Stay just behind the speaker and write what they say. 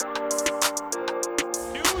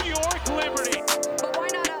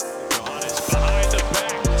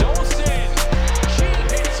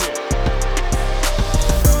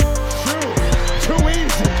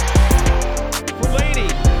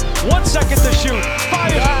shoot.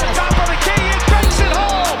 Fires from the top of the key and takes it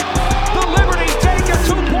home. The Liberty take a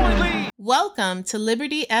 2-point lead. Welcome to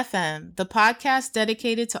Liberty FM, the podcast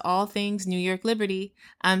dedicated to all things New York Liberty.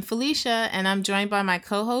 I'm Felicia, and I'm joined by my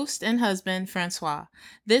co-host and husband, Francois.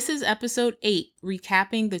 This is episode 8,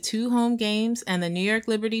 recapping the 2 home games and the New York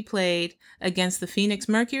Liberty played against the Phoenix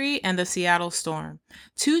Mercury and the Seattle Storm.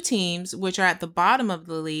 2 teams which are at the bottom of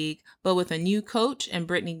the league, but with a new coach and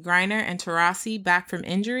Brittney Griner and Taurasi back from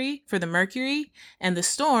injury for the Mercury, and the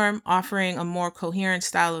Storm offering a more coherent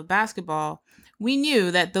style of basketball. We knew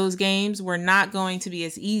that those games were not going to be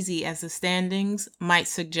as easy as the standings might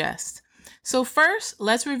suggest. So first,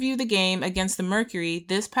 let's review the game against the Mercury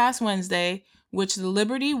this past Wednesday, which the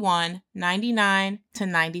Liberty won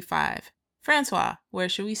 99-95. Francois, where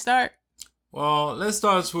should we start? Well, let's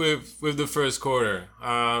start with the first quarter.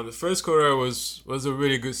 The first quarter was a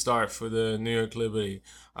really good start for the New York Liberty.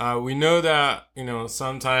 We know that,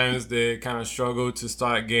 sometimes they kind of struggle to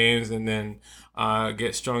start games and then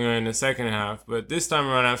get stronger in the second half. But this time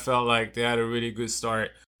around, I felt like they had a really good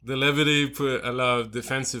start. The Liberty put a lot of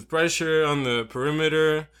defensive pressure on the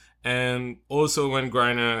perimeter, and also when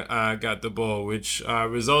Griner got the ball, which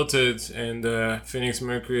resulted in the Phoenix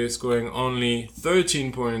Mercury scoring only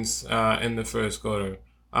 13 points in the first quarter.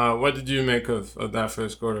 What did you make of that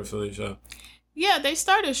first quarter, Felicia? Yeah, they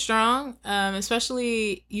started strong,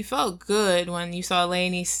 especially you felt good when you saw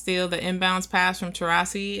Laney steal the inbounds pass from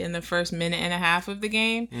Taurasi in the first minute and a half of the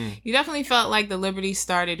game. You definitely felt like the Liberty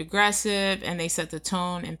started aggressive and they set the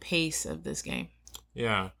tone and pace of this game.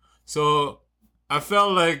 Yeah, so I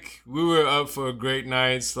felt like we were up for a great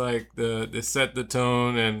night. Like they set the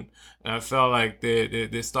tone, and I felt like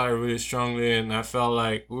they started really strongly, and I felt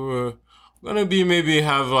like we were gonna maybe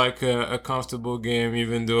have like a comfortable game,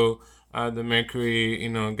 even though the Mercury,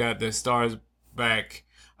 got their stars back.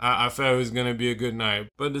 I felt it was going to be a good night.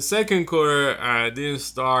 But the second quarter didn't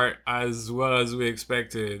start as well as we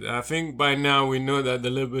expected. I think by now we know that the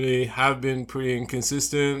Liberty have been pretty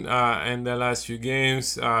inconsistent in their last few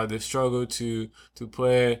games. They've struggled to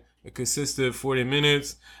play a consistent 40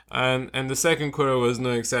 minutes. And the second quarter was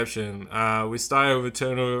no exception. We started with a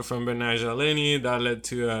turnover from Betnijah Laney that led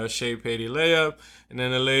to a Shea Patty layup. And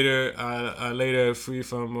then later free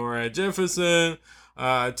from Moriah Jefferson.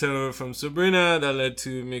 A turnover from Sabrina that led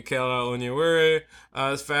to Michaela Onyenwere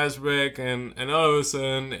fast break, and all of a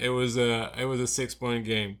sudden it was a 6-point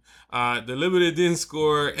game. The Liberty didn't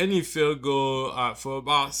score any field goal for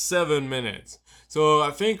about 7 minutes. So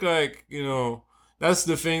I think that's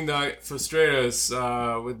the thing that frustrates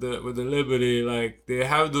us with the Liberty. Like, they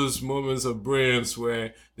have those moments of brilliance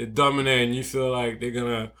where they dominate and you feel like they're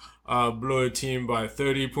gonna blow a team by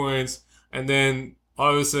 30 points, and then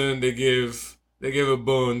all of a sudden they give a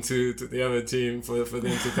bone to the other team for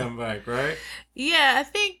them to come back, right? Yeah, I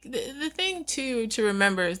think the thing too to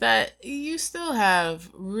remember is that you still have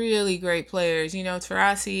really great players.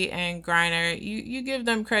 Taurasi and Griner, you give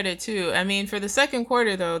them credit too. I mean, for the second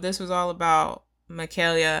quarter though, this was all about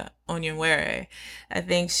Michaela Onyenwere. I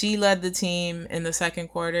think she led the team in the second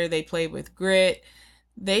quarter. They played with grit.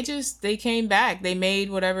 They came back. They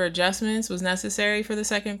made whatever adjustments was necessary for the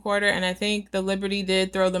second quarter. And I think the Liberty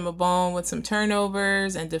did throw them a bone with some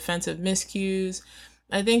turnovers and defensive miscues.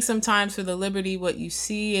 I think sometimes for the Liberty, what you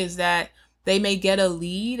see is that they may get a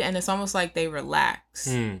lead and it's almost like they relax.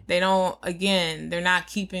 They don't, again, they're not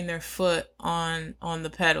keeping their foot on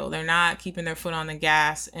the pedal. They're not keeping their foot on the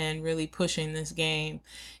gas and really pushing this game.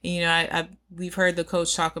 And, we've heard the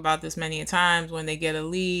coach talk about this many times. When they get a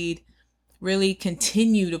lead, really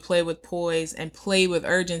continue to play with poise and play with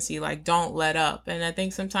urgency, like don't let up. And I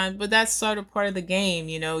think sometimes, but that's sort of part of the game,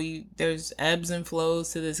 there's ebbs and flows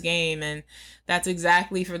to this game, and that's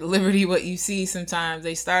exactly for the Liberty what you see sometimes.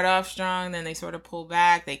 They start off strong, then they sort of pull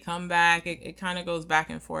back, they come back, it kind of goes back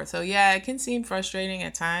and forth. So yeah, it can seem frustrating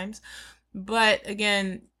at times, but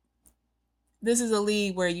again, this is a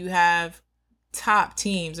league where you have top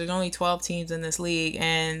teams. There's only 12 teams in this league,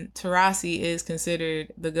 and Taurasi is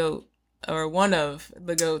considered the GOAT, or one of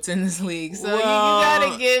the GOATs in this league. So you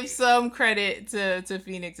gotta give some credit to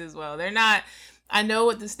Phoenix as well. They're not, I know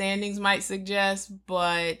what the standings might suggest,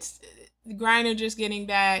 but Griner just getting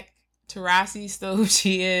back, Taurasi still who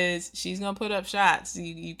she is. She's gonna put up shots.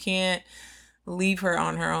 You can't leave her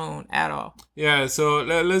on her own at all. Yeah, so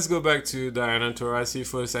let's go back to Diana Taurasi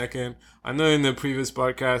for a second. I know in the previous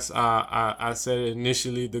podcast I said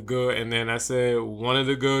initially the GOAT, and then I said one of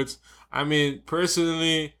the GOATs. I mean,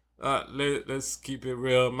 personally, let's keep it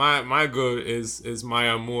real. My GOAT is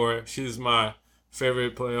Maya Moore. She's my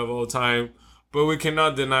favorite player of all time. but we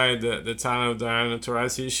cannot deny the talent of Diana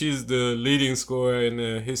Taurasi. She's the leading scorer in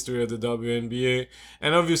the history of the WNBA,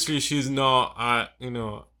 and obviously she's not at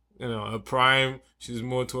a prime. She's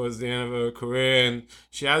more towards the end of her career, and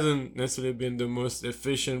she hasn't necessarily been the most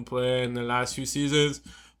efficient player in the last few seasons.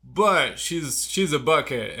 But she's a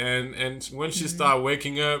bucket, and when she start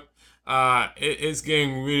waking up, it's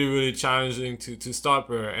getting really really challenging to stop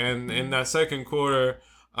her. And in that second quarter,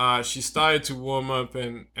 she started to warm up,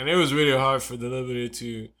 and it was really hard for the Liberty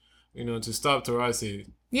to stop Taurasi.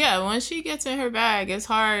 Yeah, once she gets in her bag, it's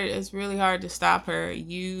hard. It's really hard to stop her.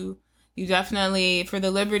 You definitely, for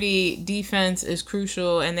the Liberty, defense is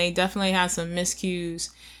crucial, and they definitely have some miscues.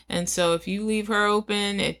 And so if you leave her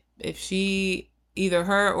open, if she, either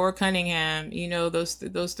her or Cunningham,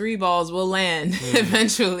 those three balls will land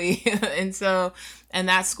eventually. and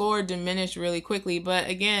that score diminished really quickly. But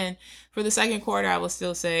again, for the second quarter, I will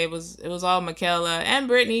still say it was all Michaela and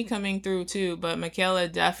Brittany coming through too. But Michaela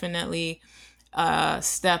definitely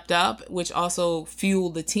stepped up, which also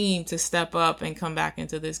fueled the team to step up and come back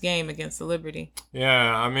into this game against the Liberty.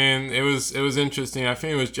 Yeah, I mean, it was interesting. I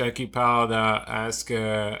think it was Jackie Powell that asked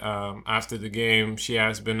after the game. She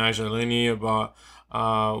asked Betnijah Laney about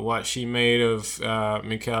what she made of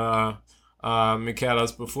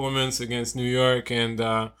Michaela's performance against New York, and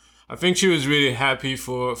I think she was really happy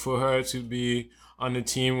for her to be on a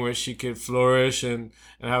team where she could flourish and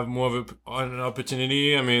have more of an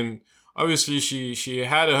opportunity. I mean, obviously, she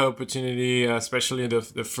had her opportunity, especially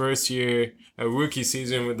the first year, a rookie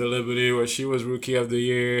season with the Liberty, where she was Rookie of the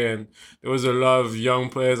Year, and there was a lot of young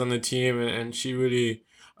players on the team, and she really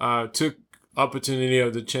took opportunity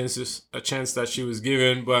of a chance that she was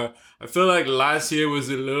given. But I feel like last year was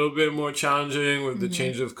a little bit more challenging with the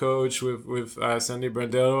change of coach with Sandy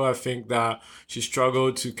Brondello. I think that she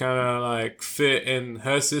struggled to kind of like fit in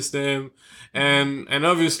her system, and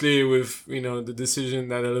obviously with the decision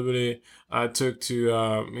that the Liberty took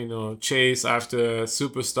to chase after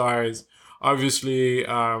superstars. Obviously,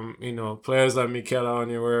 players like Michaela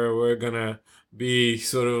Onyeabor were gonna be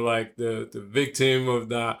sort of like the victim of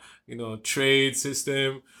that trade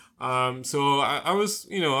system. So I was,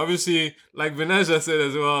 obviously, like Betnijah said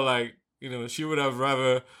as well, like, she would have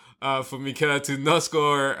rather for Michaela to not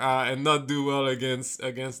score and not do well against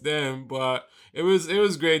them. But it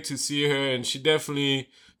was great to see her, and she definitely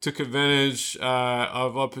took advantage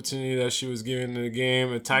of opportunity that she was given in the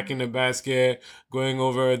game, attacking the basket, going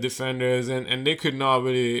over her defenders, and they could not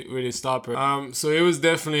really stop her. So it was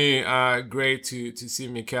definitely great to see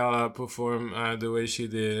Michaela perform the way she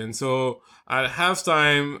did. And so at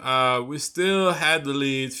halftime, we still had the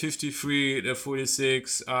lead,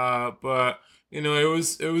 53-46, but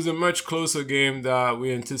it was a much closer game that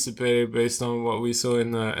we anticipated based on what we saw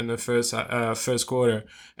in the first quarter.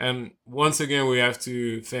 And once again, we have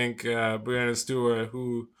to thank Breanna Stewart,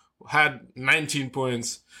 who had 19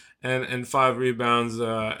 points and 5 rebounds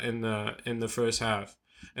in the first half.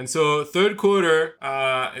 And so third quarter,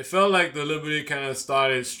 it felt like the Liberty kind of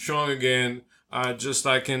started strong again, just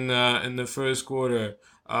like in the first quarter.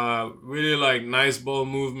 Really like nice ball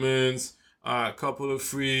movements, a couple of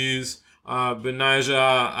frees.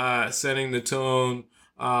 Betnijah setting the tone,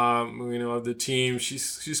 of the team.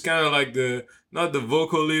 She's kind of like not the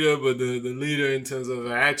vocal leader, but the leader in terms of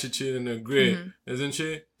her attitude and her grit, isn't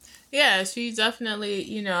she? Yeah, she's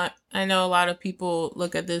definitely, I know a lot of people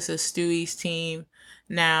look at this as Stewie's team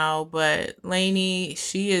now, but Laney,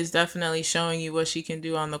 she is definitely showing you what she can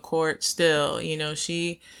do on the court still.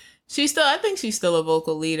 I think she's still a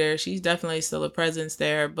vocal leader. She's definitely still a presence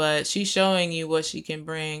there, but she's showing you what she can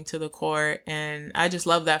bring to the court. And I just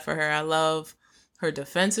love that for her. I love her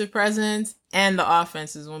defensive presence and the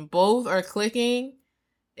offenses. When both are clicking,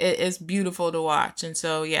 it's beautiful to watch. And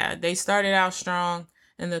so, yeah, they started out strong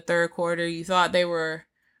in the third quarter. You thought they were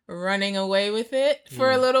running away with it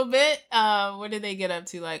for a little bit. What did they get up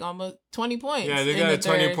to? Like almost 20 points. Yeah, they got a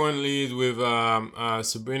 20-point lead with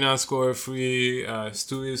Sabrina score free,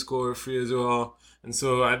 Stewie score free as well. And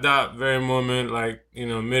so at that very moment, like,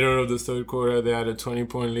 middle of the third quarter, they had a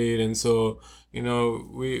 20-point lead. And so,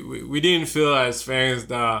 we didn't feel as fans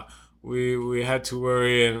that we had to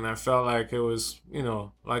worry, and I felt like it was,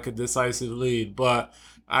 like a decisive lead. But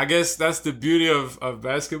I guess that's the beauty of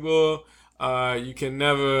basketball. You can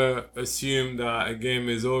never assume that a game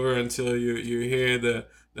is over until you hear the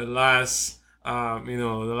last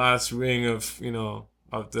the last ring of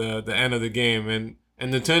the end of the game,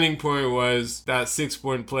 and the turning point was that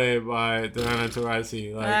 6-point play by Diana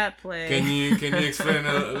Taurasi. Like, that play. Can you explain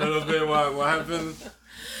a little bit what happened?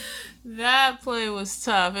 That play was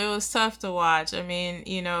tough. It was tough to watch. I mean,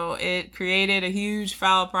 it created a huge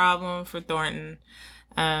foul problem for Thornton.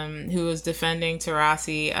 who was defending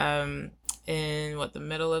Taurasi in the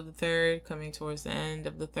middle of the third, coming towards the end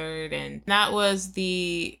of the third. And that was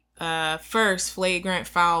the first flagrant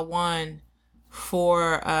foul one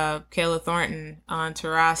for Kayla Thornton on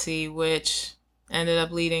Taurasi, which ended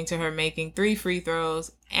up leading to her making 3 free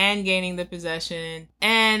throws and gaining the possession,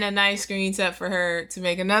 and a nice screen set for her to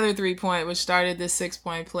make another 3-point, which started this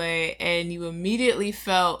 6-point play. And you immediately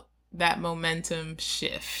felt that momentum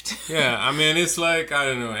shift. Yeah, I mean, it's like, I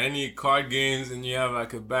don't know, any card games and you have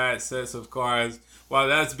like a bad set of cards. Well,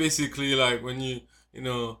 that's basically like when you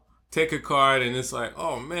take a card and it's like,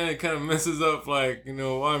 oh man, it kind of messes up like,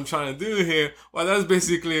 what I'm trying to do here. Well, that's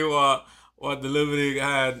basically what the Liberty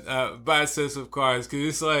had, bad sets of cards. Because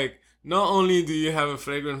it's like, not only do you have a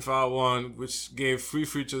flagrant foul one, which gave free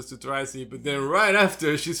throws to Tracy, but then right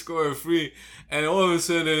after she scored a free, and all of a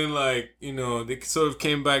sudden, like, they sort of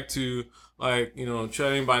came back to, like,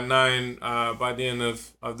 trailing by 9 by the end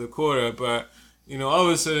of the quarter. But, all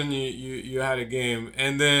of a sudden you had a game.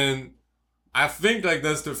 And then I think, like,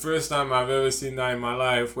 that's the first time I've ever seen that in my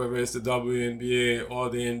life, whether it's the WNBA or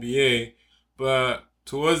the NBA. But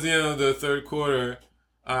towards the end of the third quarter,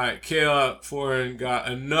 Kayla Thornton got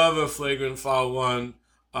another flagrant foul one,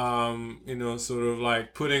 sort of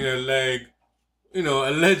like putting her leg,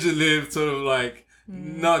 allegedly sort of like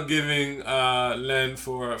not giving land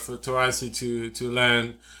for Taurasi to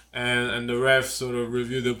land, and the ref sort of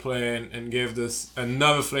reviewed the play and gave this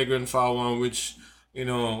another flagrant foul one, which,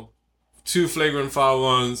 2 flagrant foul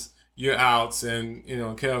ones, you're out, and,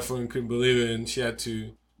 Kayla Thornton couldn't believe it, and she had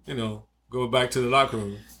to, go back to the locker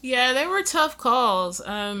room. Yeah, they were tough calls.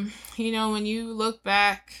 When you look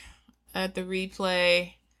back at the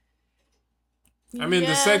replay, I mean,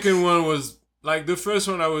 the second one was, like, the first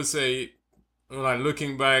one I would say, like,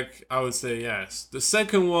 looking back, I would say yes. The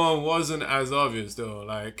second one wasn't as obvious, though.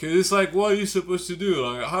 Like, 'cause it's like, what are you supposed to do?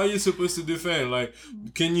 Like, how are you supposed to defend? Like,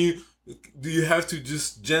 do you have to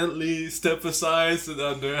just gently step aside so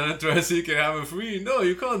that Diana Taurasi can have a free? No,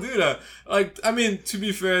 you can't do that. Like, I mean, to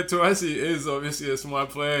be fair, Taurasi is obviously a smart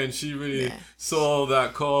player, and she really saw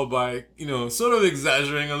that call by, sort of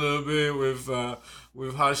exaggerating a little bit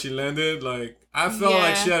with how she landed. Like, I felt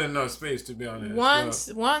like she had enough space, to be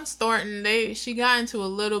honest. Once Thornton, she got into a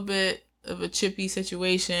little bit of a chippy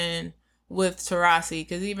situation with Taurasi,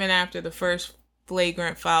 because even after the first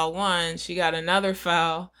flagrant foul one, she got another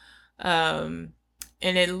foul. And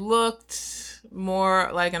it looked more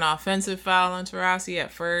like an offensive foul on Taurasi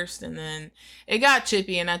at first, and then it got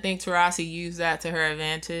chippy, and I think Taurasi used that to her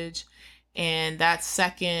advantage. And that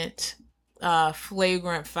second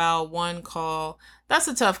flagrant foul one call, that's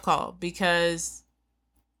a tough call, because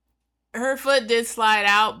her foot did slide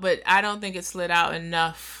out, but I don't think it slid out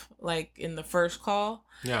enough like in the first call.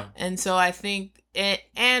 Yeah. And so I think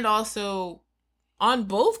and also on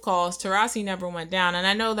both calls, Taurasi never went down. And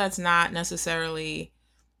I know that's not necessarily,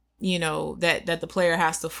 that the player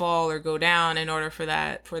has to fall or go down in order for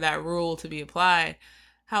that rule to be applied.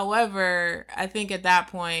 However, I think at that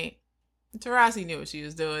point, Taurasi knew what she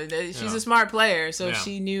was doing. She's a smart player, so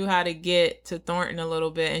she knew how to get to Thornton a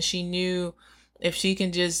little bit, and she knew if she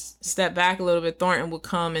can just step back a little bit, Thornton would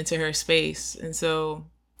come into her space. And so,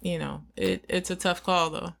 it's a tough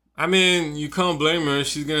call, though. I mean, you can't blame her.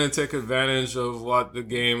 She's going to take advantage of what the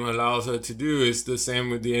game allows her to do. It's the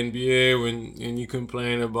same with the NBA when you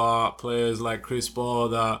complain about players like Chris Paul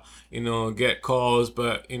that, get calls,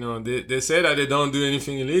 but, they say that they don't do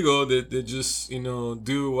anything illegal. They just,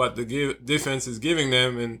 do what the defense is giving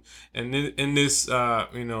them. And in this,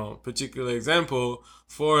 particular example,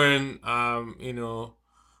 Foreign, I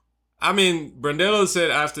mean, Brandello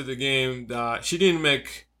said after the game that she didn't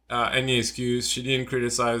make any excuse. She didn't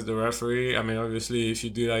criticize the referee. I mean, obviously, if you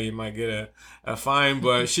do that, you might get a fine,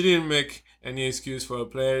 but she didn't make any excuse for her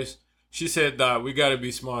players. She said that we got to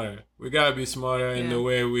be smarter. We got to be smarter in the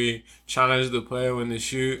way we challenge the player when they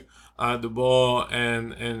shoot the ball,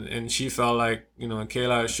 and she felt like,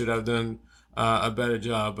 Kayla should have done a better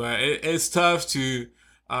job. But it's tough to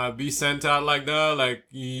be sent out like that. Like,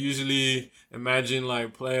 you usually imagine,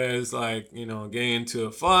 like, players, like, getting into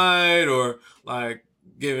a fight or, like,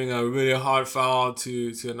 giving a really hard foul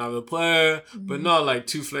to another player, but not like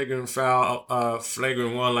 2 flagrant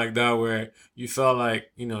flagrant one like that where you felt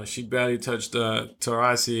like, she barely touched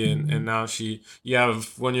Taurasi and now you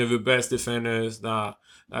have one of the best defenders that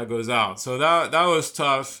goes out. So that was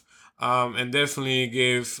tough, and definitely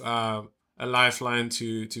gave a lifeline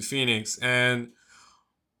to Phoenix. And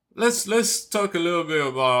let's talk a little bit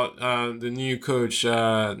about the new coach,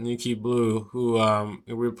 Nikki Blue, who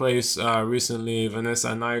replaced recently Vanessa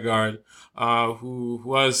Nygaard, who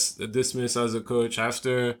was dismissed as a coach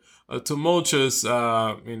after a tumultuous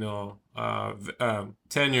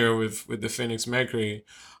tenure with the Phoenix Mercury,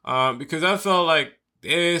 because I felt like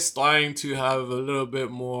they're starting to have a little bit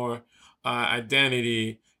more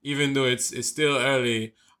identity, even though it's still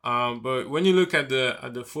early. But when you look at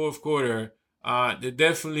the fourth quarter, they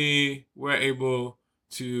definitely were able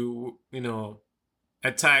to,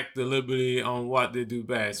 attack the Liberty on what they do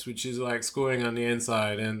best, which is like scoring on the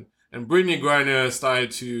inside. And Brittany Griner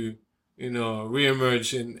started to,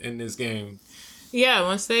 reemerge in this game. Yeah,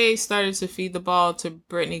 once they started to feed the ball to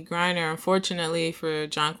Brittany Griner, unfortunately for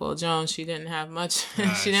Jonquel Jones, she didn't have much.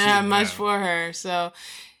 She didn't have much for her, so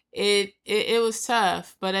it was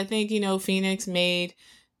tough. But I think Phoenix made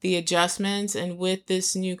the adjustments, and with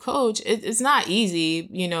this new coach, it's not easy.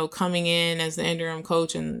 Coming in as the interim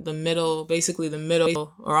coach in basically the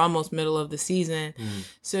middle or almost middle of the season,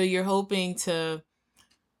 so you're hoping to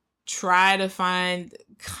try to find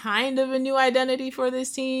kind of a new identity for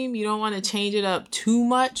this team. You don't want to change it up too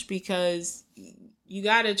much because you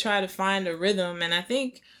got to try to find a rhythm. And I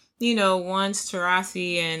think, once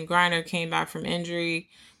Taurasi and Griner came back from injury,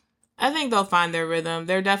 I think they'll find their rhythm.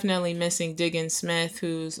 They're definitely missing Diggins Smith,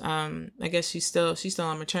 who's I guess she's still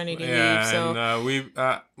on maternity leave. So and we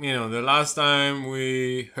the last time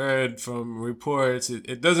we heard from reports,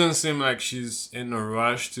 it doesn't seem like she's in a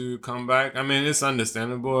rush to come back. I mean, it's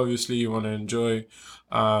understandable. Obviously, you want to enjoy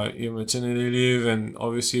your maternity leave, and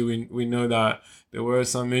obviously we know that there were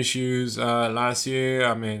some issues last year.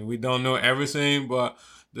 I mean, we don't know everything, but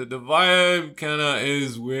the vibe kind of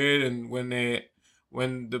is weird, and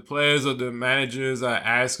when the players or the managers are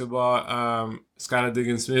asked about Skylar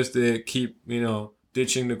Diggins Smith, they keep,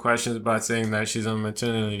 ditching the questions about saying that she's on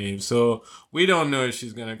maternity leave. So we don't know if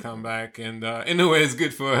she's going to come back. And in a way, it's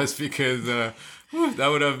good for us because that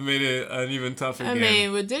would have made it an even tougher game. I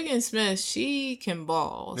mean, with Diggins Smith, she can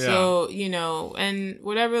ball. Yeah. So, and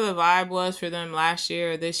whatever the vibe was for them last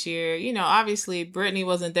year or this year, obviously Brittany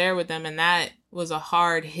wasn't there with them, and that was a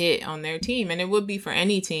hard hit on their team, and it would be for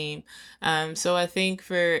any team. So I think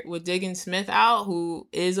with Diggins Smith out, who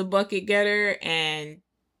is a bucket getter, and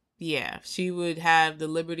yeah, she would have the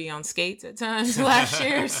Liberty on skates at times last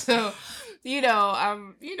year. So, take your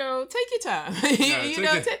time. Take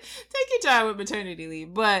your time with maternity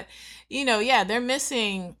leave. But, they're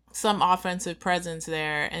missing some offensive presence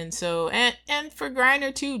there. And so, and for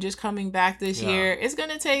Griner too, just coming back this year, it's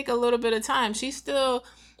going to take a little bit of time. She still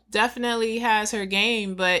definitely has her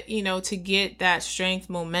game, but to get that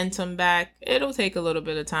strength momentum back, it'll take a little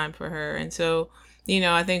bit of time for her. And so,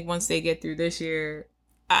 I think once they get through this year,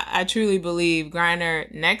 I truly believe Griner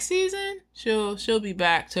next season, she'll be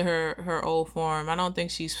back to her old form. I don't think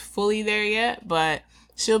she's fully there yet, but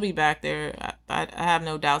she'll be back there. I have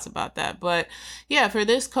no doubts about that. But yeah, for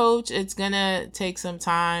this coach, it's gonna take some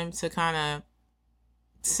time to kind of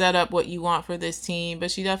set up what you want for this team,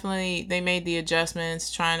 but they made the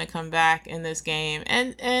adjustments trying to come back in this game.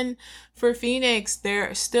 And for Phoenix,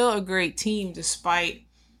 they're still a great team despite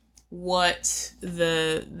what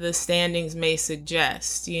the standings may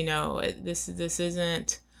suggest. This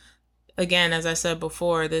isn't, again, as I said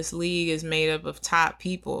before, this league is made up of top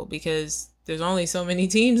people because there's only so many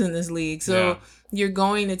teams in this league. So you're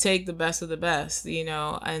going to take the best of the best,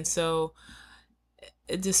 and so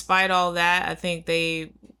despite all that, I think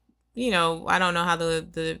they, I don't know how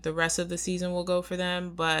the rest of the season will go for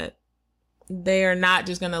them, but they are not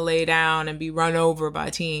just going to lay down and be run over by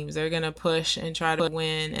teams. They're going to push and try to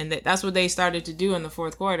win, and that's what they started to do in the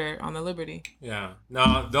fourth quarter on the Liberty. Yeah.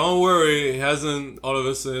 Now, don't worry. It hasn't all of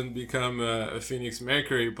a sudden become a Phoenix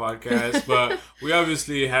Mercury podcast, but we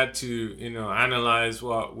obviously had to, analyze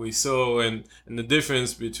what we saw and the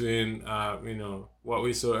difference between, what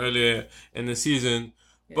we saw earlier in the season.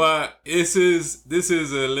 Yeah. But this is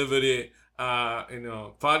a Liberty,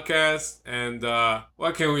 podcast, and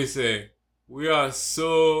what can we say? We are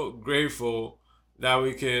so grateful that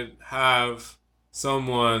we can have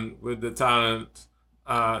someone with the talent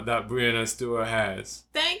that Breanna Stewart has.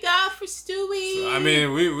 Thank God for Stewie. So, I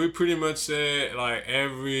mean, we pretty much say like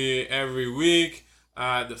every week.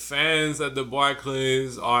 The fans at the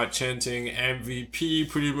Barclays are chanting MVP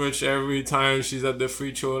pretty much every time she's at the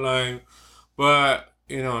free throw line. But,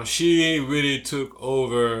 she really took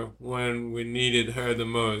over when we needed her the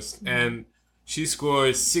most. Mm-hmm. And she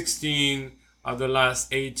scored 16 of the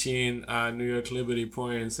last 18 New York Liberty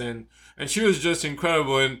points. And she was just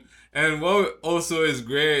incredible. And And what also is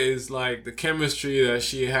great is like the chemistry that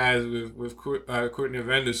she has with Courtney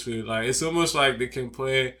Vandersloot. Like it's almost like they can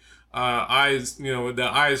play eyes, with their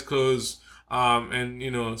eyes closed.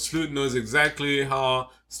 And Sloot knows exactly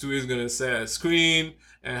how Stewie is gonna set a screen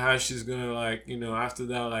and how she's gonna after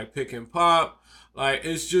that pick and pop.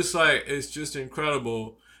 It's just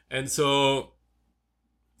incredible. And so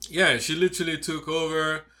yeah, she literally took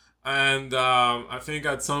over, and I think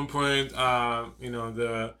at some point,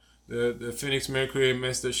 the Phoenix Mercury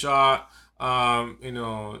missed a shot.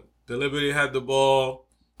 The Liberty had the ball.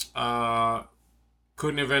 Courtney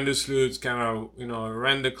Vandersloot kind of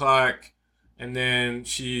ran the clock, and then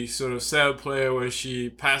she sort of set a play where she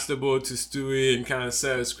passed the ball to Stewie and kind of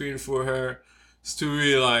set a screen for her.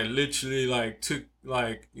 Stewie literally took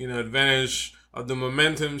advantage of the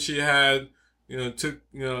momentum she had, took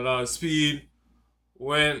a lot of speed,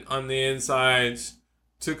 went on the inside,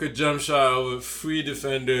 took a jump shot over three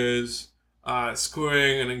defenders,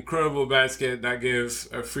 scoring an incredible basket that gave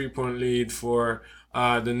a 3-point lead for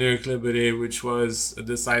the New York Liberty, which was a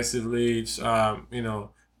decisive lead.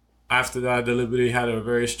 After that, the Liberty had a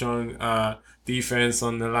very strong defense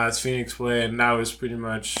on the last Phoenix play, and that was pretty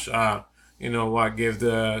much what gave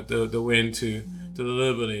the win to the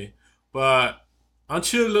Liberty. But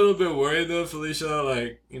aren't you a little bit worried though,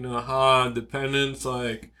 Felicia? How dependent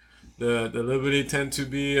the Liberty tend to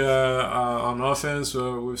be on offense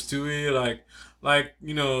with Stewie.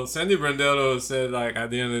 Sandy Brandello said at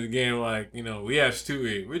the end of the game we have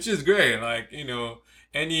Stewie, which is great.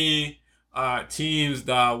 Any teams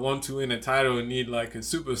that want to win a title need a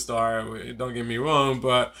superstar. Don't get me wrong,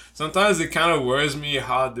 but sometimes it kind of worries me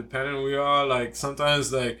how dependent we are.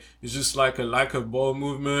 Sometimes it's just a lack of ball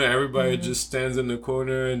movement. Everybody just stands in the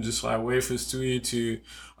corner and just wait for Stewie to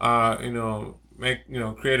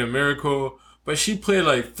create a miracle. But she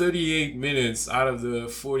played 38 minutes out of the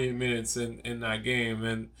 40 minutes in that game,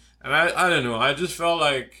 and I don't know. I just felt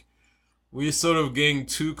like we're sort of getting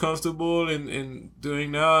too comfortable in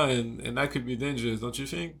doing that, and that could be dangerous, don't you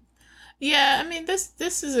think? Yeah, I mean this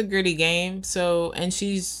is a gritty game. So, and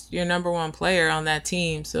she's your number one player on that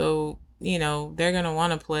team. So, they're going to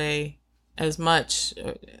want to play as much.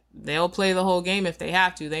 They'll play the whole game if they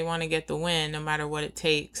have to. They want to get the win no matter what it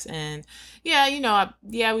takes. And yeah,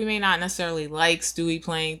 we may not necessarily like Stewie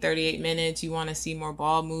playing 38 minutes. You want to see more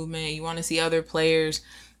ball movement. You want to see other players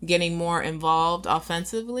getting more involved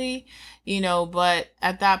offensively, but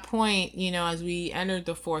at that point, as we entered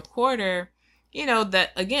the fourth quarter, that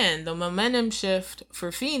again, the momentum shift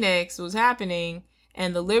for Phoenix was happening,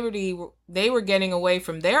 and the Liberty, they were getting away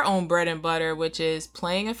from their own bread and butter, which is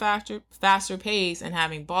playing a faster pace and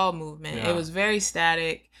having ball movement. Yeah. It was very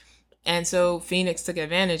static. And so Phoenix took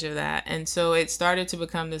advantage of that. And so it started to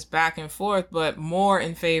become this back and forth, but more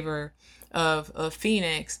in favor of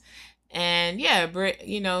Phoenix. And yeah,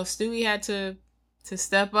 Stewie had to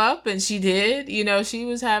step up, and she did. She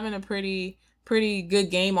was having a pretty good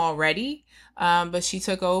game already. But she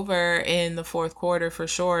took over in the fourth quarter for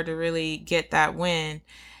sure to really get that win.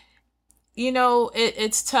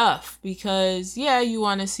 It's tough because, yeah, you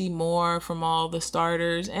want to see more from all the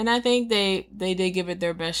starters. And I think they did give it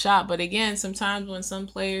their best shot. But again, sometimes when some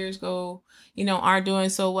players go, aren't doing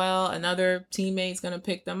so well, another teammate's going to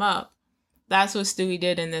pick them up. That's what Stewie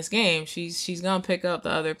did in this game. She's going to pick up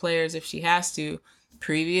the other players if she has to.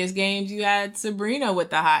 Previous games, you had Sabrina with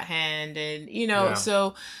the hot hand, and yeah.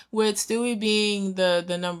 So with Stewie being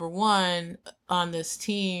the number one on this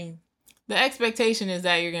team, the expectation is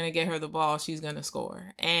that you're going to get her the ball, she's going to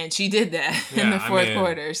score. And she did that in the fourth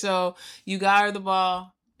quarter. So you got her the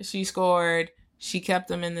ball, she scored, she kept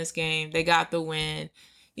them in this game. They got the win.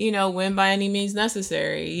 Win by any means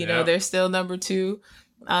necessary. They're still number 2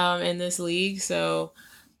 in this league. So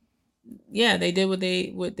yeah, they did what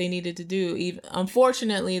they needed to do. Even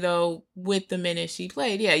unfortunately, though, with the minutes she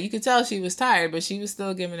played, yeah, you could tell she was tired, but she was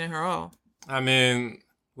still giving it her all. I mean,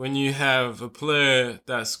 when you have a player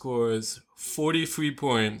that scores 43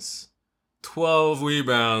 points, 12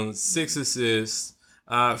 rebounds, 6 assists,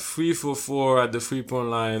 3 for 4 at the 3-point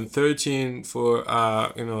line, 13 for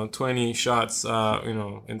 20 shots,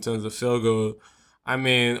 in terms of field goal. I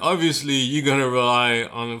mean, obviously, you're going to rely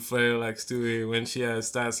on a player like Stewie when she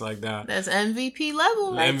has stats like that. That's MVP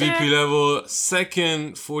level right MVP there. level,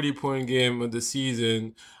 second 40-point game of the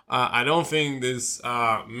season. I don't think there's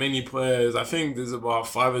many players. I think there's about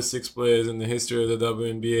 5 or 6 players in the history of the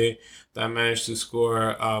WNBA that managed to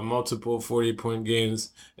score multiple 40-point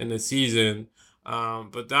games in the season.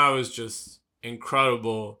 But that was just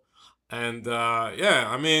incredible. And yeah,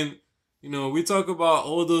 I mean, we talk about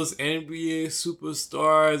all those NBA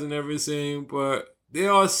superstars and everything, but they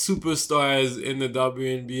are superstars in the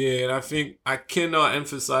WNBA, and I think I cannot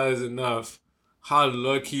emphasize enough how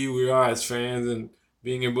lucky we are as fans and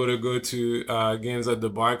being able to go to games at the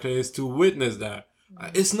Barclays to witness that.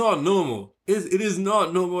 It's not normal. It is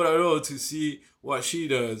not normal at all to see what she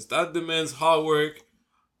does. That demands hard work,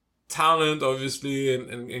 talent, obviously,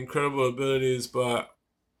 and incredible abilities, but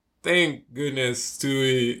thank goodness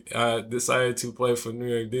Stewie decided to play for New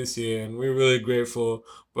York this year, and we're really grateful.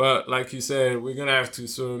 But like you said, we're gonna have to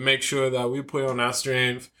sort of make sure that we play on our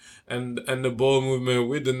strength and the ball movement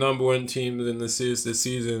with the number one teams in the series this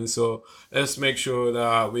season. So let's make sure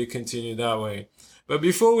that we continue that way. But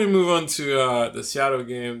before we move on to the Seattle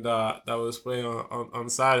game that was played on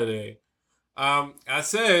Saturday, I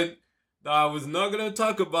said that I was not gonna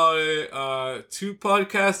talk about it 2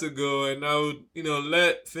 podcasts ago, and I would,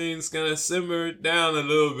 let things kind of simmer down a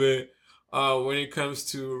little bit when it comes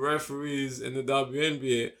to referees in the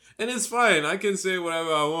WNBA. And it's fine. I can say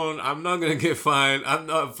whatever I want. I'm not gonna get fined. I'm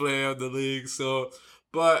not a player of the league,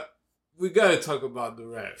 but we gotta talk about the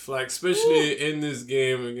ref, like especially in this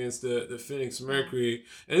game against the Phoenix Mercury,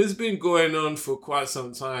 and it's been going on for quite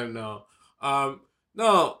some time now.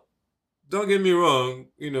 Now, don't get me wrong,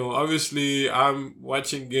 obviously I'm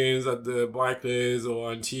watching games at the Barclays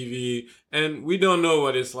or on TV, and we don't know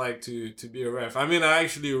what it's like to be a ref. I mean, I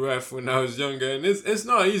actually ref when I was younger, and it's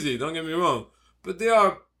not easy, don't get me wrong. But they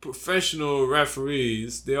are professional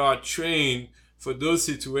referees. They are trained for those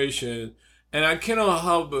situations. And I cannot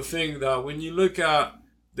help but think that when you look at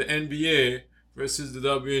the NBA versus the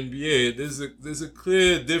WNBA, there's a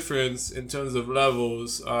clear difference in terms of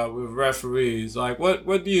levels with referees. Like, what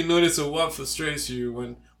do you notice, or what frustrates you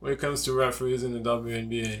when it comes to referees in the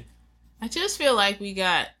WNBA? I just feel like we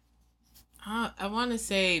got, I want to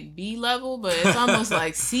say B level, but it's almost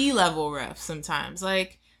like C level refs sometimes.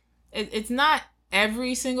 Like, it's not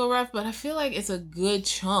every single ref, but I feel like it's a good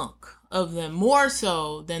chunk of them, more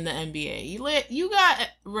so than the NBA. You got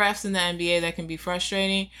refs in the NBA that can be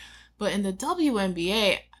frustrating, but in the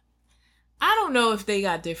WNBA, I don't know if they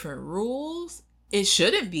got different rules. It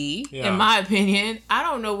shouldn't be, in my opinion. I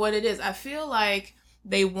don't know what it is. I feel like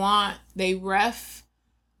they ref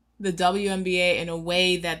the WNBA in a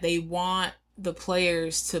way that they want the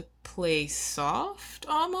players to play soft,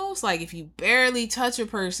 almost. Like, if you barely touch a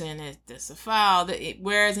person, it's a foul.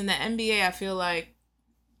 Whereas in the NBA, I feel like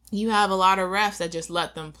you have a lot of refs that just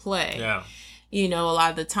let them play. Yeah. A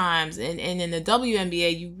lot of the times. And in the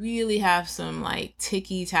WNBA, you really have some, like,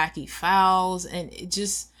 ticky-tacky fouls, and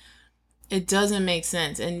it doesn't make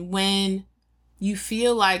sense. And when you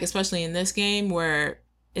feel like, especially in this game, where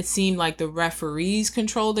it seemed like the referees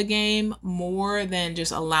control the game more than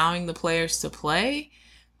just allowing the players to play,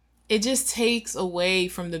 it just takes away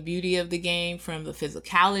from the beauty of the game, from the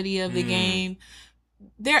physicality of the game.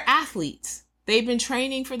 They're athletes. They've been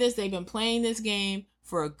training for this. They've been playing this game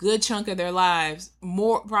for a good chunk of their lives,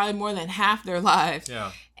 probably more than half their lives.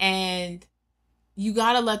 Yeah. And you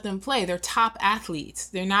got to let them play. They're top athletes.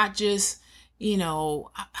 They're not just,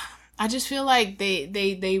 I just feel like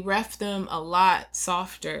they ref them a lot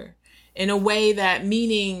softer, in a way that,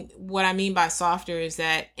 meaning what I mean by softer is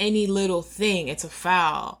that any little thing, it's a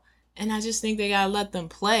foul. And I just think they got to let them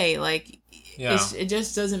play. Like, it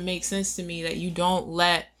just doesn't make sense to me that you don't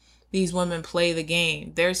let these women play the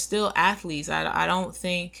game. They're still athletes. I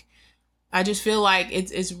just feel like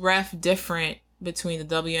it's ref different between the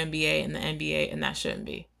WNBA and the NBA, and that shouldn't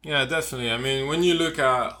be. Yeah, definitely. I mean, when you look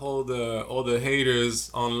at all the haters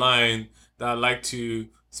online that like to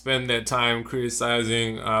spend their time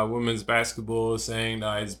criticizing women's basketball, saying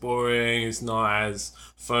that it's boring, it's not as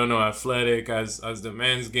fun or athletic as the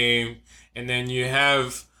men's game, and then you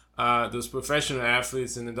have those professional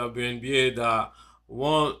athletes in the WNBA that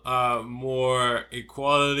want more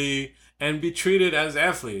equality and be treated as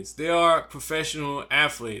athletes. They are professional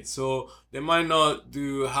athletes, so they might not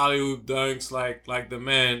do Hollywood dunks like the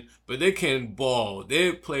men, but they can ball.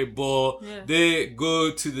 They play ball. Yeah. They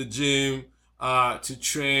go to the gym to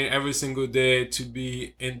train every single day to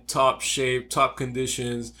be in top shape, top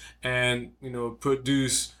conditions, and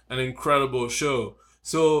produce an incredible show.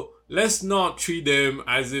 So let's not treat them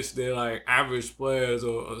as if they're like average players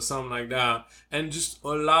or something like that, and just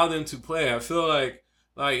allow them to play. I feel like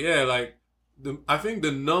I think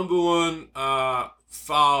the number one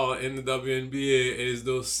foul in the WNBA is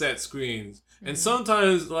those set screens. Mm-hmm. And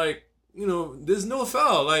sometimes, there's no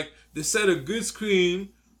foul. Like, they set a good screen.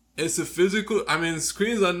 It's a physical... I mean,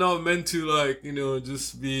 screens are not meant to,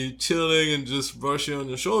 just be chilling and just brushing on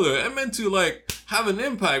your shoulder. They're meant to, have an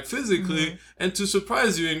impact physically and to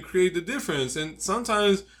surprise you and create the difference. And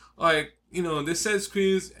sometimes, they set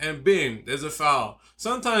screens and bing, there's a foul.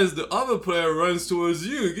 sometimes the other player runs towards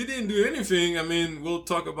you. You didn't do anything. I mean, we'll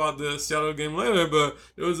talk about the Seattle game later, but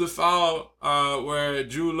there was a foul where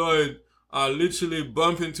Drew Lloyd literally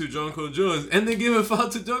bumped into Jonko Jones, and they gave a foul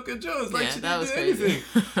to Jonko Jones. Like, Yeah, she that didn't was do crazy.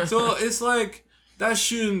 anything. So it's like, that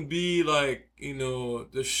shouldn't be like,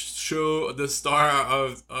 the star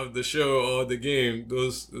of the show or the game,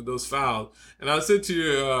 those fouls. And I said to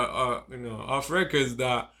you, off records,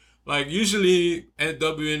 that like usually at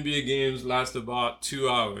WNBA games last about 2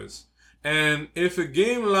 hours. And if a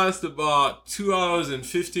game lasts about 2 hours and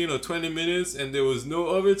 15 or 20 minutes and there was no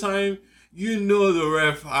overtime, the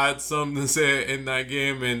ref had something to say in that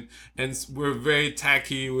game, and we're very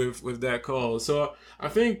tacky with that call. So I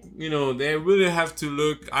think, they really have to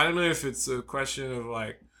look. I don't know if it's a question of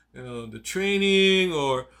like, the training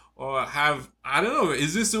or I don't know,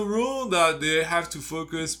 is this a rule that they have to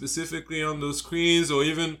focus specifically on those screens, or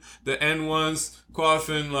even the N1s? Quite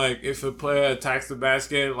often, like if a player attacks the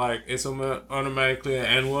basket, like it's automatically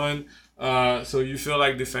an N1. So you feel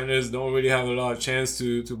like defenders don't really have a lot of chance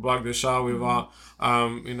to block the shot without,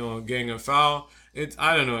 getting a foul.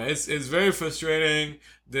 I don't know. It's very frustrating.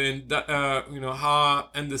 Then, how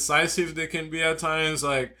indecisive they can be at times.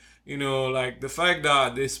 Like, like the fact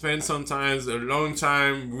that they spend sometimes a long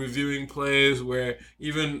time reviewing plays where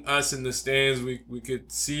even us in the stands, we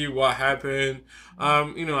could see what happened.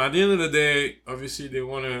 At the end of the day, obviously they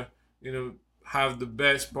want to, have the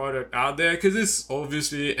best product out there, because it's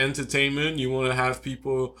obviously entertainment. You want to have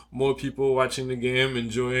more people watching the game,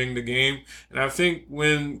 enjoying the game. And I think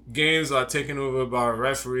when games are taken over by a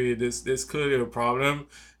referee, there's clearly a problem.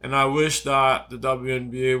 And I wish that the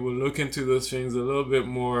WNBA would look into those things a little bit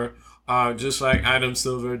more, just like Adam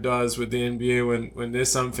Silver does with the NBA when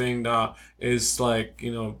there's something that is like,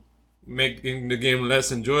 making the game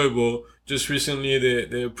less enjoyable. Just recently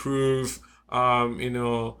they approved,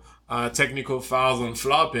 technical fouls on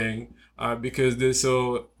flopping, because they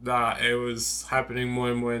saw that it was happening more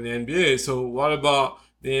and more in the NBA. So what about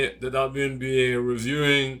the WNBA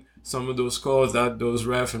reviewing some of those calls that those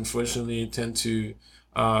refs unfortunately tend to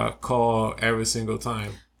call every single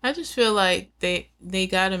time? I just feel like they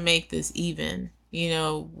got to make this even.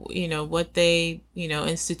 What they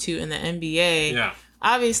institute in the NBA. Yeah.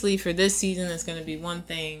 Obviously, for this season, it's going to be one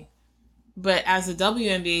thing. But as the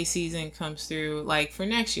WNBA season comes through, like for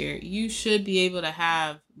next year, you should be able to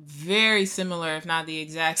have very similar, if not the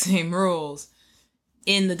exact same rules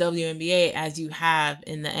in the WNBA as you have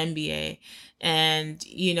in the NBA. And,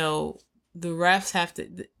 the refs have to,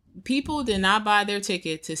 people did not buy their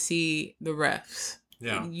ticket to see the refs.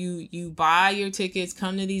 Yeah. You buy your tickets,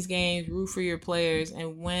 come to these games, root for your players.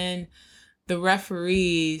 And when the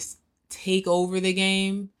referees take over the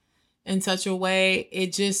game in such a way,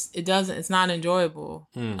 it's not enjoyable.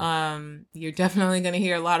 You're definitely going to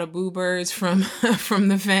hear a lot of boo birds from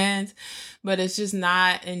the fans, but it's just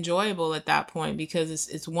not enjoyable at that point, because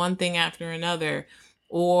it's one thing after another.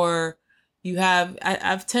 Or you have,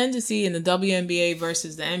 I've tend to see in the WNBA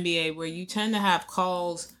versus the NBA where you tend to have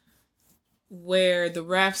calls where the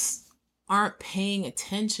refs aren't paying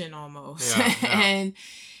attention almost. Yeah.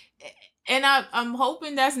 And I'm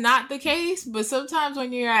hoping that's not the case, but sometimes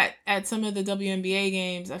when you're at some of the WNBA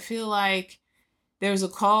games, I feel like there's a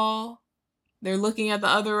call, they're looking at the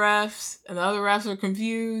other refs, and the other refs are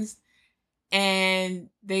confused, and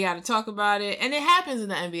they got to talk about it. And it happens in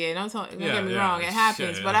the NBA. Don't get me wrong, it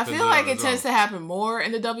happens. But I feel like it tends to happen more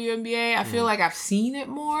in the WNBA. I feel like I've seen it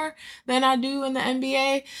more than I do in the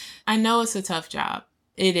NBA. I know it's a tough job.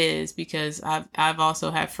 It is, because I've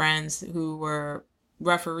also had friends who were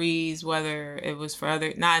referees, whether it was for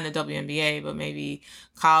not in the WNBA, but maybe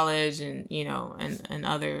college and and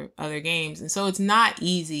other games. And so it's not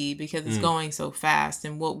easy because it's going so fast.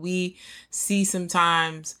 And what we see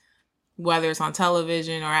sometimes, whether it's on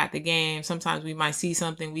television or at the game, sometimes we might see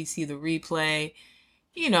something, we see the replay.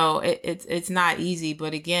 It's not easy.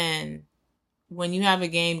 But again, when you have a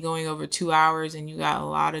game going over 2 hours and you got a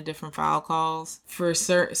lot of different foul calls for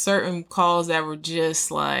certain calls that were just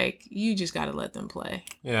like, you just got to let them play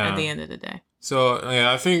at the end of the day. So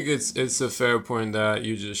I think it's a fair point that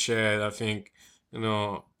you just shared. I think,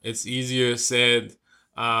 it's easier said,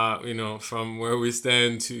 from where we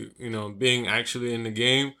stand to, being actually in the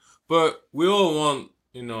game. But we all want,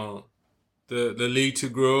 the league to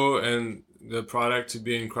grow and the product to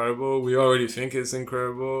be incredible. We already think it's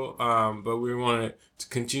incredible, but we want it to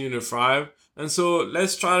continue to thrive. And so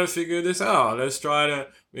let's try to figure this out. Let's try to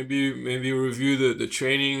maybe review the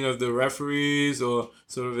training of the referees, or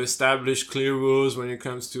sort of establish clear rules when it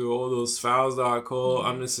comes to all those fouls that are called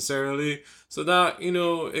unnecessarily, so that,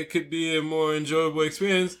 it could be a more enjoyable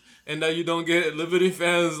experience. and that you don't get Liberty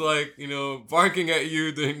fans like, barking at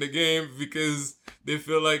you during the game because they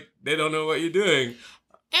feel like they don't know what you're doing.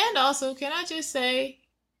 And also, can I just say,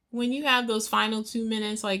 when you have those final 2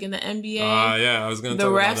 minutes, like in the NBA, I was gonna the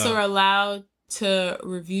talk about refs that. are allowed to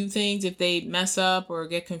review things if they mess up or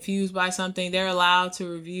get confused by something. They're allowed to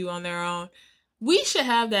review on their own. We should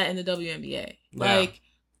have that in the WNBA. Yeah. Like,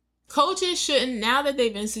 coaches shouldn't, now that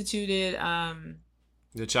they've instituted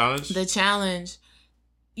The challenge,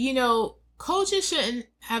 coaches shouldn't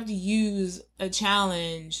have to use a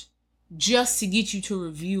challenge just to get you to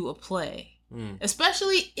review a play.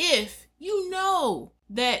 Especially if you know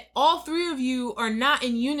that all three of you are not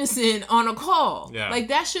in unison on a call. Yeah. Like,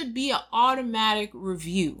 that should be an automatic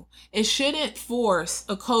review. It shouldn't force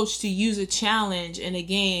a coach to use a challenge in a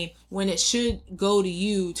game when it should go to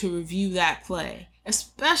you to review that play.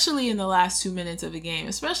 Especially in the last 2 minutes of a game.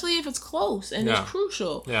 Especially if it's close and it's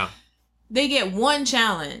crucial. Yeah. They get one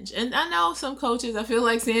challenge. And I know some coaches, I feel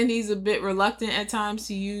like Sandy's a bit reluctant at times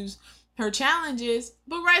to use her challenges,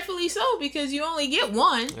 but rightfully so, because you only get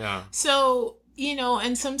one. Yeah. So,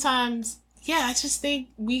 and sometimes, I just think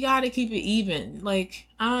we got to keep it even. Like,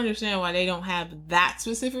 I don't understand why they don't have that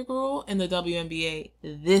specific rule in the WNBA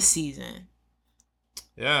this season.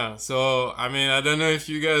 Yeah, so, I don't know if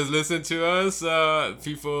you guys listen to us,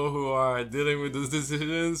 people who are dealing with those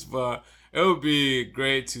decisions, but it would be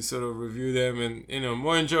great to sort of review them and,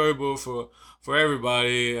 more enjoyable for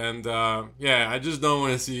everybody. And, I just don't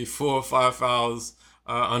want to see 4 or 5 fouls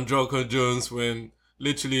on Joko Jones when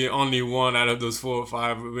literally only one out of those 4 or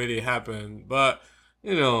 5 really happened. But,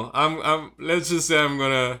 let's just say I'm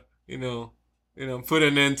going to, put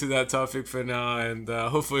an end to that topic for now, and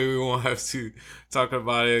hopefully we won't have to talk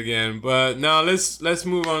about it again. But now let's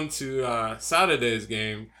move on to Saturday's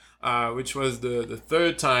game, which was the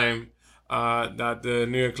third time that the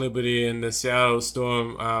New York Liberty and the Seattle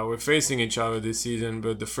Storm were facing each other this season,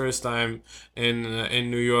 but the first time in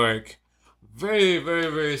New York. Very,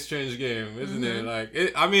 very, very strange game, isn't it? Like,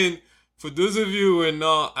 for those of you who are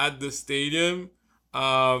not at the stadium,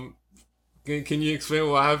 can you explain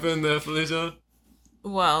what happened there, Felicia?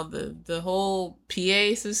 Well, the whole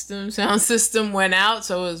PA sound system went out,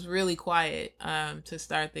 so it was really quiet to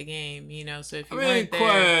start the game, so if you weren't there...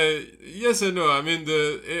 quiet, yes and no.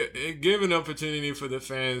 It gave an opportunity for the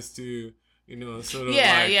fans to, sort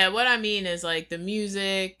of what I mean is, like, the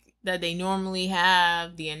music that they normally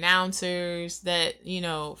have, the announcers that,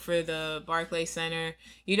 for the Barclays Center,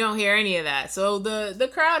 you don't hear any of that. So the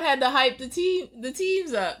crowd had to hype the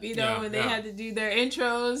teams up, when they had to do their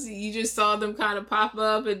intros. You just saw them kind of pop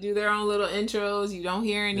up and do their own little intros. You don't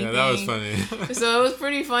hear anything. Yeah, that was funny. So it was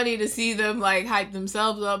pretty funny to see them, like, hype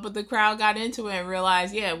themselves up, but the crowd got into it and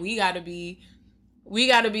realized, we got to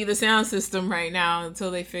be the sound system right now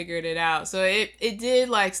until they figured it out. So it did,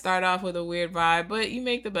 like, start off with a weird vibe, but you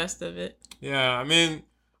make the best of it. Yeah,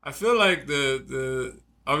 I feel like the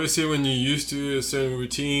obviously when you're used to certain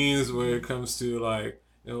routines where it comes to, like,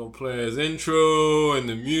 players' intro and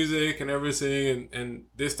the music and everything, and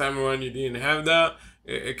this time around you didn't have that,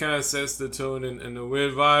 it kind of sets the tone and the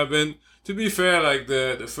weird vibe. And to be fair, like,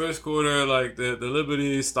 the first quarter, like, the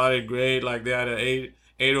Liberty started great. Like, they had an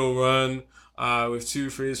 8-0 run. With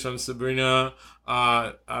 2 threes from Sabrina.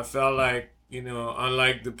 I felt like,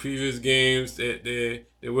 unlike the previous games, they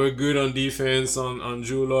were good on defense on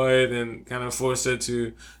Jewel Lloyd and kind of forced her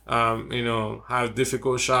to, have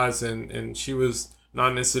difficult shots, and she was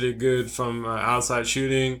not necessarily good from outside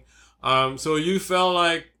shooting. So you felt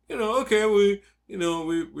like, okay,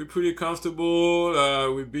 we're pretty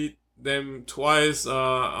comfortable. We beat them twice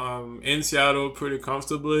in Seattle pretty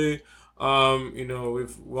comfortably.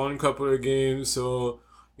 We've won a couple of games, so,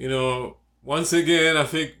 once again, I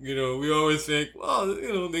think, we always think, well,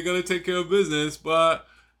 they're going to take care of business, but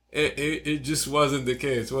it just wasn't the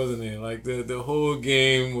case, wasn't it? Like, the whole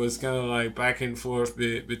game was kind of like back and forth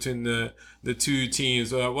between the two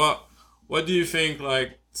teams. What do you think,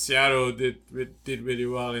 like, Seattle did really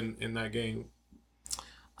well in that game?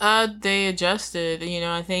 They adjusted,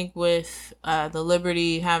 I think with the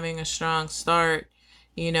Liberty having a strong start,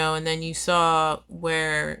 and then you saw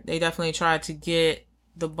where they definitely tried to get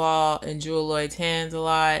the ball in Jewel Lloyd's hands a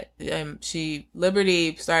lot.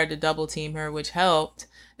 Liberty started to double team her, which helped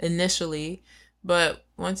initially, but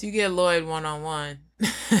once you get Lloyd one-on-one,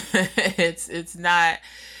 it's not,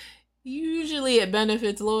 usually it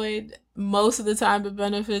benefits Lloyd. Most of the time it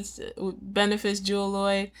benefits Jewel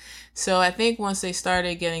Lloyd. So I think once they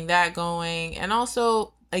started getting that going, and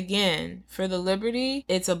also, again, for the Liberty,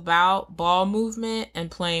 it's about ball movement and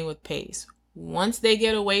playing with pace. Once they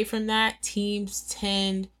get away from that, teams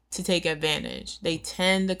tend to take advantage. They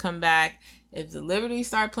tend to come back If the Liberty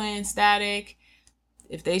start playing static,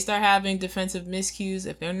 if they start having defensive miscues,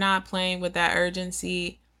 if they're not playing with that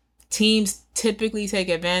urgency, teams typically take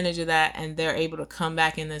advantage of that and they're able to come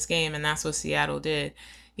back in this game. And that's what Seattle did.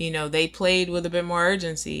 They played with a bit more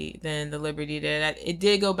urgency than the Liberty did. It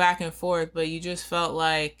did go back and forth, but you just felt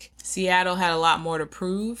like Seattle had a lot more to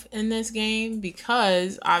prove in this game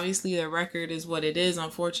because obviously their record is what it is,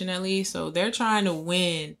 unfortunately. So they're trying to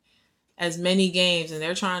win as many games and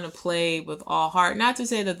they're trying to play with all heart. Not to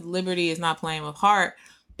say that the Liberty is not playing with heart,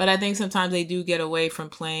 but I think sometimes they do get away from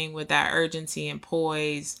playing with that urgency and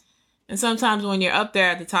poise. And sometimes when you're up there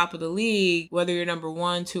at the top of the league, whether you're number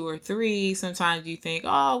 1, 2, or 3, sometimes you think,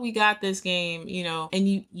 oh, we got this game, and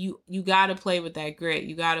you got to play with that grit.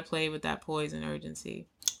 You got to play with that poise and urgency.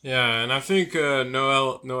 Yeah, and I think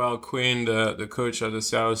Noelle Quinn, the coach of the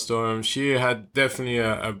Seattle Storm, she had definitely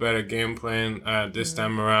a better game plan this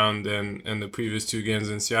time around than in the previous 2 games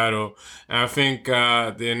in Seattle. And I think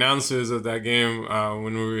the announcers of that game,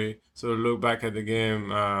 when we sort of look back at the game,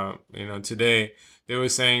 today, they were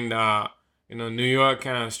saying that, New York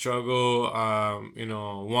kind of struggle,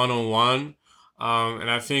 one-on-one. And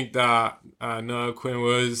I think that Noelle Quinn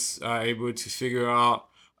was able to figure out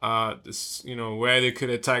where they could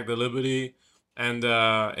attack the Liberty, and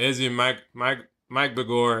Ezi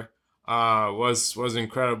Magbegor was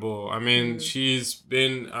incredible. I mean, she's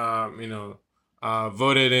been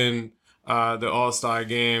voted in the All-Star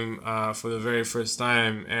game for the very first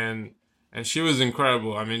time, and she was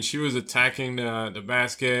incredible. I mean, she was attacking the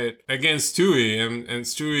basket against Stewie, and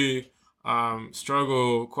Stewie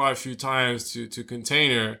struggled quite a few times to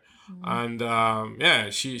contain her. And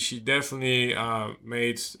she definitely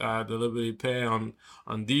made the Liberty pay on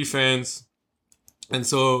defense. And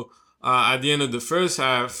so at the end of the first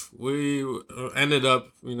half, we ended up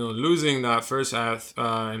losing that first half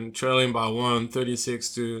and trailing by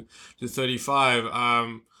 36 to 35.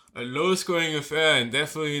 A low scoring affair and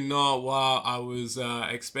definitely not what I was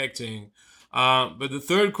expecting. But the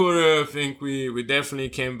third quarter, I think we definitely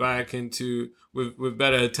came back into with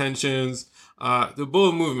better attentions. The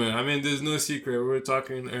ball movement, I mean, there's no secret. We were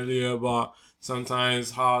talking earlier about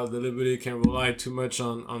sometimes how the Liberty can rely too much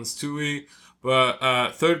on Stewie. But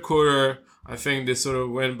third quarter, I think they sort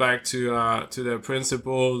of went back to their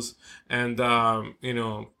principles and,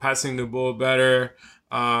 passing the ball better.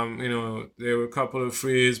 There were a couple of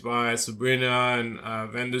frees by Sabrina and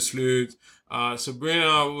Vandersloot.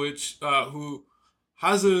 Sabrina, who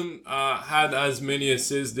hasn't had as many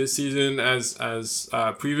assists this season as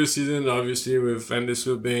previous season. Obviously, with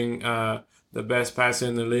Vandersloot being the best passer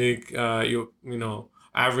in the league,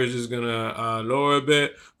 average is gonna lower a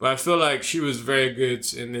bit. But I feel like she was very good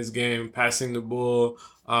in this game, passing the ball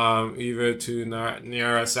either to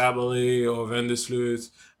Nyara Sabally or Vandersloot.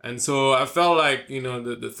 And so I felt like,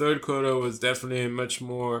 the third quarter was definitely much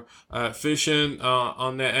more efficient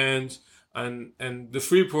on the end. And the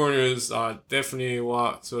 3-pointers are definitely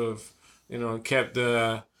what sort of, kept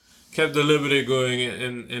the Liberty going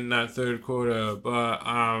in that third quarter. But,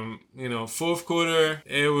 fourth quarter,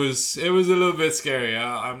 it was a little bit scary.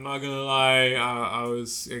 I'm not going to lie. I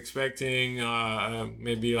was expecting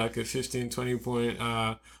maybe like a 15-20 point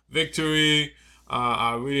victory.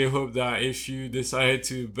 I really hope that if you decided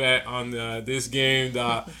to bet on this game,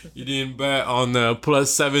 that you didn't bet on the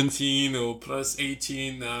plus 17 or plus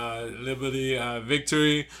 18 Liberty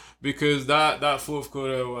victory, because that fourth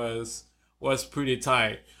quarter was pretty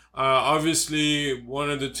tight. Obviously, one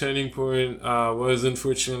of the turning point was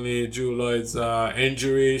unfortunately Drew Lloyd's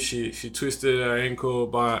injury. She twisted her ankle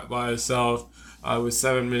by herself with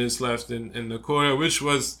 7 minutes left in the quarter, which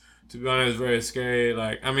was, to be honest, very scary.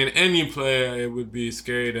 Like, I mean, any player, it would be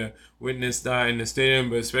scary to witness that in the stadium,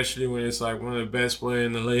 but especially when it's like one of the best players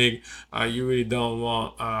in the league, you really don't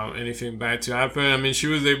want anything bad to happen. I mean, she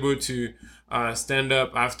was able to stand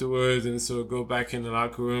up afterwards and so go back in the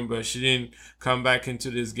locker room, but she didn't come back into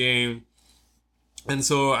this game. And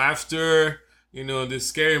so after, the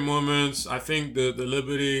scary moments, I think the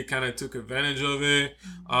Liberty kind of took advantage of it.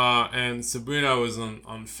 And Sabrina was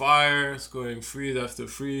on fire, scoring frees after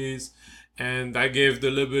frees. And that gave the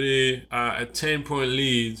Liberty a 10-point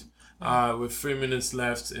lead with 3 minutes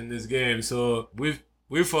left in this game. So we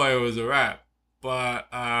thought it was a wrap. But,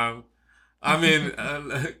 I mean,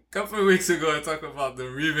 a couple of weeks ago, I talked about the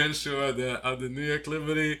revenge show of the New York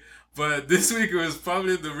Liberty. But this week, it was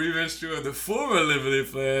probably the revenge show of the former Liberty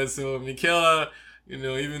players. So, Michaela,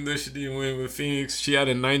 even though she didn't win with Phoenix, she had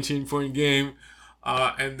a 19-point game.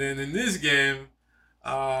 And then in this game...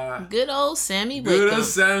 good old Sammy Wickham. Good old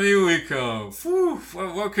Sammy Wickham. Whew,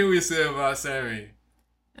 what can we say about Sammy?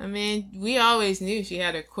 I mean, we always knew she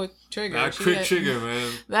had a quick trigger. That quick trigger,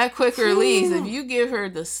 man. That quick release. If you give her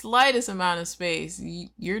the slightest amount of space,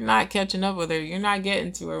 you're not catching up with her. You're not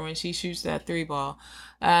getting to her when she shoots that 3 ball.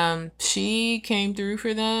 She came through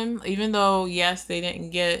for them, even though, yes, they didn't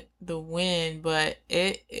get the win, but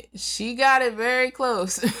she got it very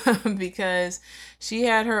close because she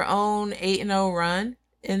had her own 8-0 run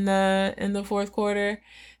in the fourth quarter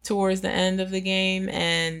towards the end of the game,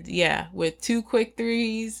 and yeah, with 2 quick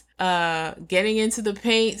threes, getting into the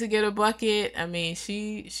paint to get a bucket. I mean,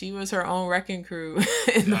 she was her own wrecking crew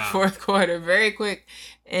in the fourth quarter, very quick.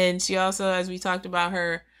 And she also, as we talked about,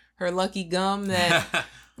 her lucky gum that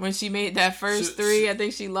when she made that first three, I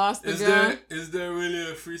think she lost the gum. Is there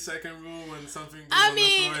really a 3-second rule when something goes on the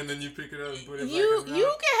floor and then you pick it up and put it back in?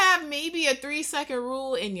 You can have maybe a 3-second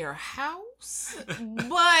rule in your house,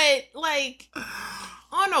 but like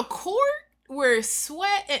on a court where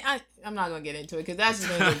sweat and I'm not gonna get into it because that's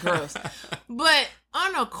just gonna get gross. But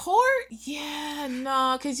on a court, yeah,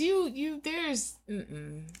 no, because there's.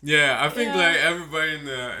 Yeah, I think like everybody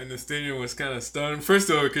in the stadium was kind of stunned. First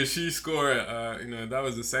of all, because she scored, that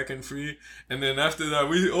was the second free, and then after that,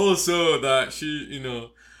 we all saw that she,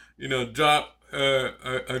 dropped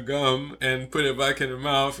a gum and put it back in her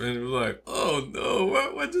mouth, and it was like, oh no,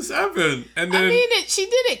 what just happened? And then she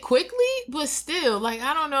did it quickly, but still, like,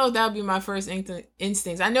 I don't know if that would be my first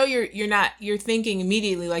instincts. I know you're thinking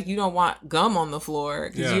immediately like you don't want gum on the floor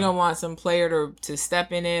because you don't want some player to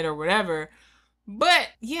step in it or whatever. But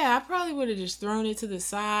yeah, I probably would have just thrown it to the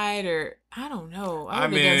side, or I don't know. I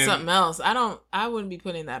would have done something else. I wouldn't be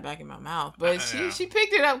putting that back in my mouth. But she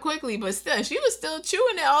picked it up quickly, but still, she was still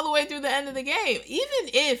chewing it all the way through the end of the game. Even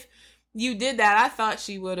if you did that, I thought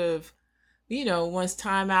she would have, once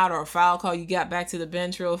timeout or a foul call, you got back to the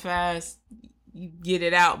bench real fast, you get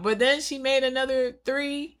it out. But then she made another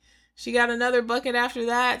 3. She got another bucket after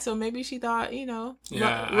that, so maybe she thought,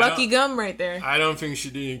 lucky gum right there. I don't think she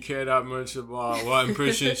didn't care that much about what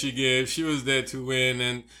impression she gave. She was there to win,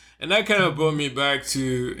 and that kind of brought me back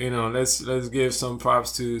to, let's give some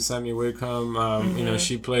props to Sammy Whitcomb.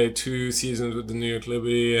 She played 2 seasons with the New York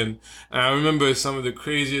Liberty, and I remember some of the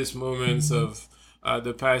craziest moments of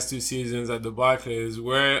the past 2 seasons at the Barclays,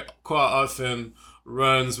 where quite often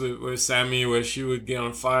runs with Sammy where she would get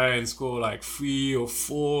on fire and score like 3 or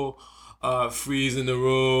 4 threes in a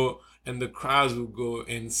row, and the crowds would go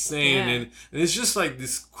insane. And it's just like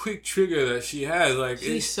this quick trigger that she has. Like,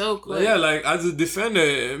 she's so quick. Yeah, like as a defender,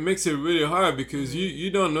 it makes it really hard because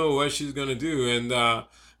you don't know what she's gonna do, and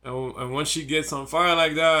once she gets on fire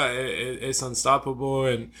like that, it's unstoppable.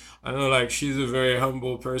 And I know, like, she's a very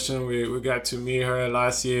humble person. We got to meet her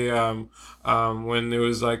last year when there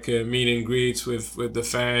was like a meet and greets with the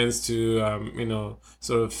fans to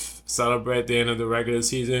sort of celebrate the end of the regular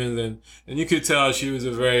season, and you could tell she was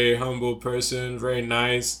a very humble person, very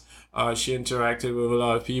nice. She interacted with a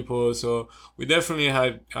lot of people, so we definitely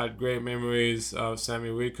had great memories of Sammy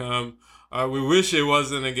Whitcomb. We wish it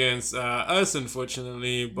wasn't against us,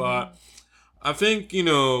 unfortunately, but I think,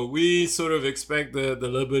 we sort of expect the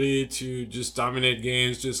Liberty to just dominate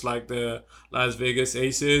games just like the Las Vegas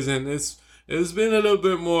Aces, and it's been a little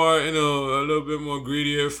bit more, a little bit more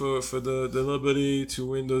greedier for the Liberty to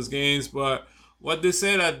win those games. But what they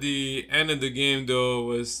said at the end of the game, though,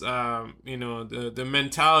 was, the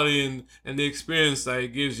mentality and the experience that it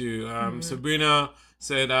gives you. Sabrina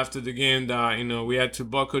said after the game that, we had to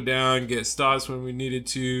buckle down, get starts when we needed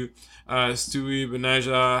to. Stewie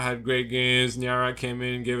Benaja had great games. Nyara came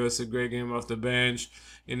in and gave us a great game off the bench.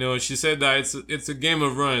 She said that it's a game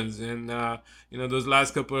of runs, and those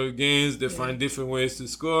last couple of games they find different ways to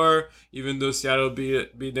score. Even though Seattle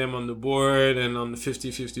beat them on the board and on the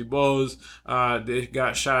 50-50 balls, they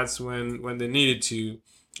got shots when they needed to.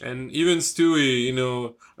 And even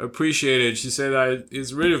Stewie, appreciated. She said that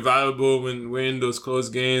it's really valuable when we're in those close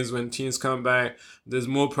games, when teams come back, there's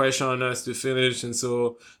more pressure on us to finish. And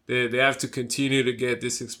so they have to continue to get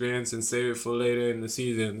this experience and save it for later in the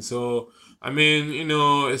season. So, I mean,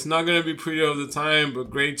 it's not going to be pretty all the time, but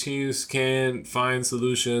great teams can find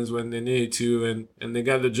solutions when they need to. And they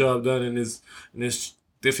got the job done in this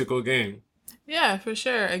difficult game. Yeah, for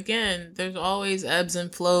sure. Again, there's always ebbs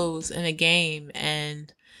and flows in a game,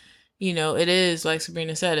 and it is, like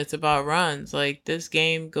Sabrina said, it's about runs. Like, this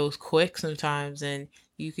game goes quick sometimes, and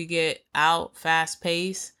you could get out fast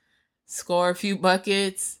pace, score a few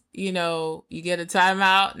buckets, you get a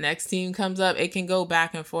timeout, next team comes up. It can go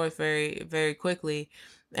back and forth very, very quickly.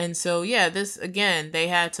 And so, yeah, this, again, they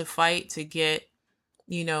had to fight to get,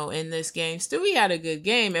 in this game. Stewie had a good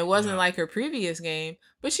game. It wasn't like her previous game,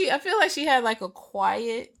 but I feel like she had like a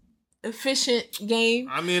quiet efficient game.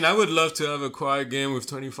 I mean, I would love to have a quiet game with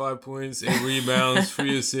 25 points, 8 rebounds,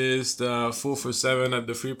 3 assists, 4 for 7 at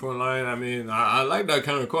the 3-point line. I mean, I like that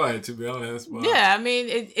kind of quiet, to be honest. But Yeah, I mean,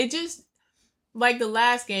 it just, like the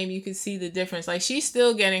last game, you could see the difference. Like, she's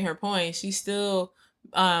still getting her points. She's still,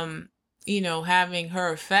 having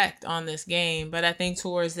her effect on this game. But I think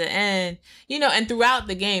towards the end, and throughout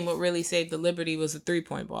the game, what really saved the Liberty was the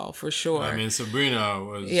 3-point ball, for sure. I mean, Sabrina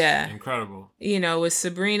was incredible. With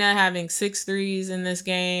Sabrina having 6 threes in this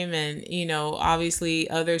game and, obviously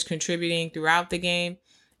others contributing throughout the game,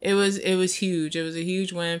 it was huge. It was a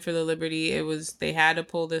huge win for the Liberty. They had to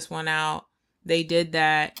pull this one out. They did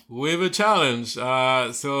that. With a challenge.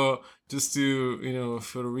 So just to,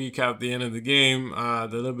 for the recap, the end of the game,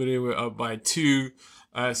 the Liberty were up by 2.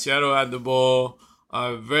 Seattle had the ball.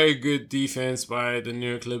 Very good defense by the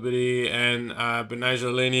New York Liberty. And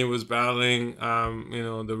Betnijah Laney was battling,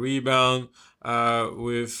 the rebound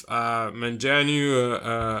with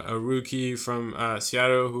Manjanu, a rookie from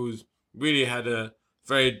Seattle, who's really had a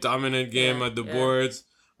very dominant game at the boards.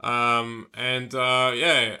 I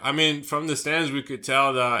mean, from the stands, we could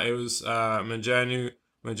tell that it was Manjadu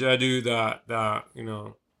that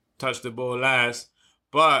touched the ball last.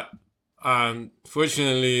 But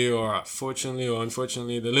fortunately or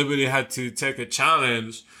unfortunately, the Liberty had to take a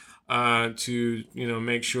challenge to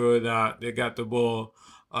make sure that they got the ball.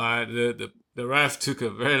 The ref took a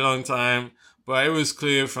very long time, but it was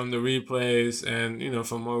clear from the replays and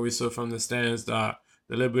from what we saw from the stands that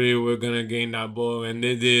the Liberty were going to gain that ball, and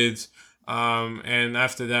they did. And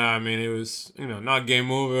after that, I mean, it was, not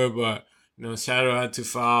game over, but, Seattle had to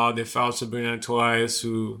foul. They fouled Sabrina twice,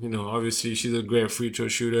 who, obviously she's a great free throw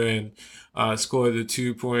shooter, and scored the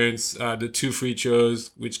 2 points, the 2 free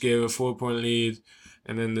throws, which gave a 4-point lead.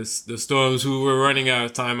 And then the Storms, who were running out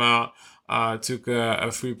of timeout, took a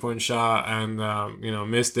 3-point shot and,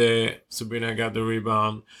 missed it. Sabrina got the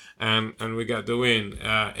rebound, and we got the win,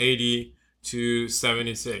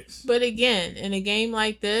 80-76. But again, in a game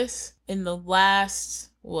like this, in the last,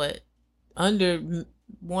 under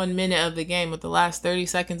 1 minute of the game, with the last 30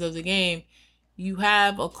 seconds of the game, you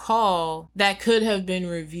have a call that could have been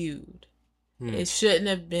reviewed. It shouldn't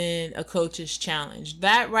have been a coach's challenge.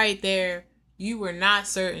 That right there, you were not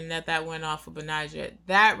certain that went off of Betnijah.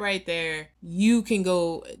 That right there, you can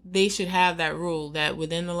go, they should have that rule that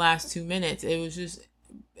within the last 2 minutes, it was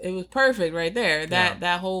perfect right there.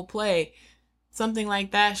 That whole play. Something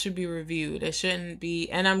like that should be reviewed. It shouldn't be.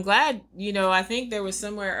 And I'm glad, I think there was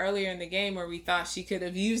somewhere earlier in the game where we thought she could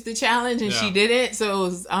have used the challenge and she didn't. So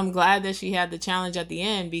I'm glad that she had the challenge at the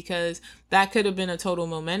end, because that could have been a total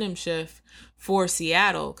momentum shift for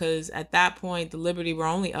Seattle. Because at that point, the Liberty were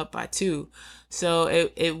only up by 2. So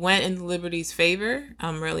it went in the Liberty's favor.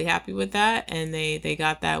 I'm really happy with that. And they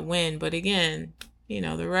got that win. But again, the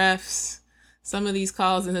refs, some of these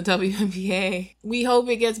calls in the WNBA. We hope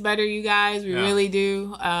it gets better, you guys. We really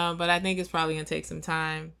do. But I think it's probably going to take some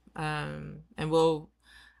time. And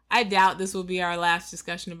I doubt this will be our last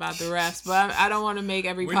discussion about the refs, but I don't want to make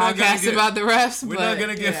every podcast about the refs. We're not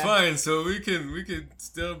going to get fined, so we can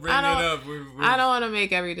still bring it up. I don't want to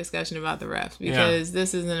make every discussion about the refs, because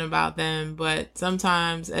this isn't about them. But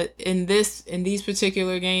sometimes in these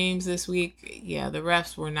particular games this week, the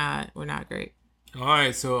refs were not great. All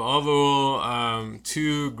right, so overall,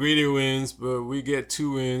 2 greedy wins, but we get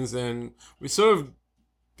 2 wins, and we sort of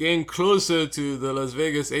getting closer to the Las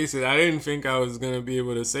Vegas Aces. I didn't think I was going to be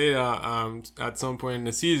able to say that at some point in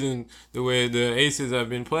the season, the way the Aces have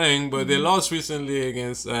been playing, but they lost recently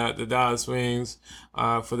against the Dallas Wings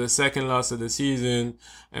for the second loss of the season,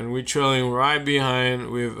 and we're trailing right behind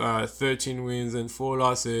with 13 wins and 4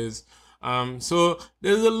 losses. So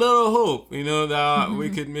there's a little hope, that we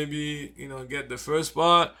could maybe, get the first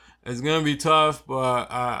spot. It's going to be tough, but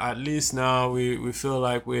at least now we feel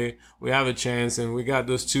like we have a chance, and we got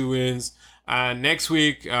those 2 wins. Next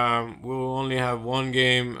week, we'll only have 1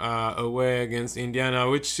 game away against Indiana,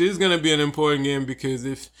 which is going to be an important game, because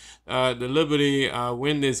if the Liberty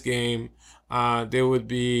win this game, they would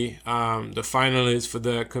be the finalists for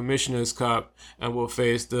the Commissioner's Cup, and will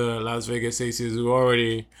face the Las Vegas Aces, who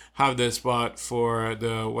already have their spot for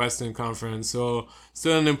the Western Conference. So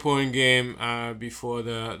still an important game before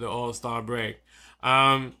the All-Star break.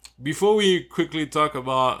 Before we quickly talk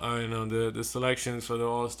about the selections for the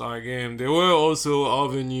All-Star game, there were also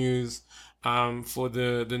other news for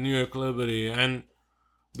the New York Liberty, and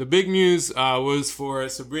the big news was for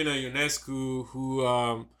Sabrina Ionescu,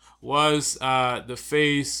 who was the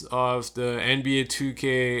face of the NBA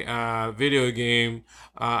 2K video game,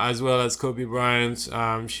 as well as Kobe Bryant.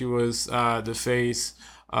 She was the face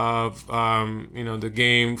of the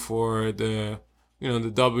game for the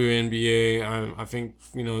the WNBA. I think,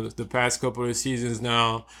 the past couple of seasons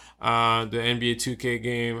now, the NBA 2K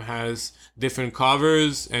game has different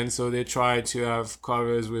covers, and so they try to have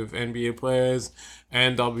covers with NBA players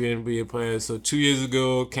and WNBA players. So 2 years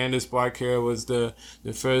ago, Candace Parker was the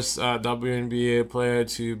first WNBA player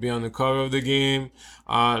to be on the cover of the game.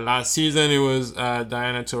 Last season it was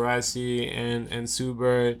Diana Taurasi and Sue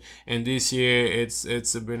Bird, and this year it's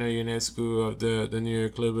Sabrina Ionescu of the New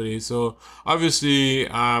York Liberty. So obviously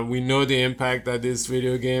we know the impact that this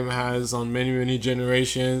video game has on many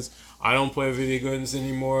generations. I don't play video games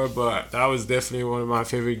anymore, but that was definitely one of my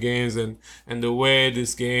favorite games, and the way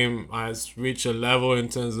this game has reached a level in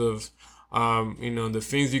terms of the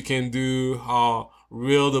things you can do, how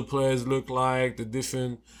real the players look like, the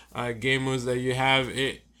different game modes that you have.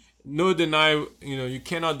 You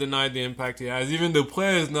cannot deny the impact it has. Even the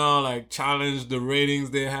players now like challenge the ratings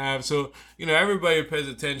they have, so everybody pays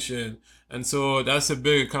attention, and so that's a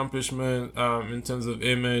big accomplishment in terms of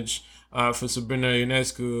image for Sabrina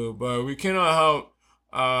Ionescu. But we cannot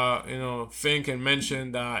help think and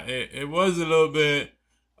mention that it was a little bit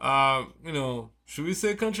should we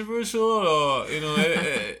say controversial, or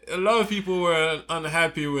a lot of people were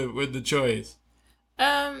unhappy with the choice.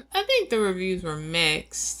 I think the reviews were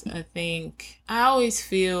mixed. I think I always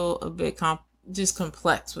feel a bit just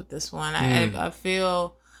complex with this one. I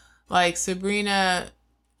feel like Sabrina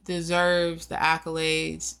deserves the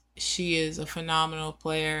accolades. She is a phenomenal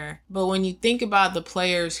player. But when you think about the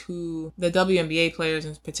WNBA players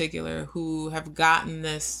in particular, who have gotten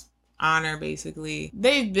this honor, basically,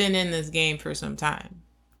 they've been in this game for some time.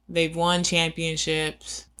 They've won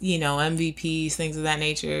championships, MVPs, things of that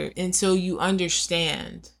nature. And so you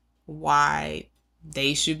understand why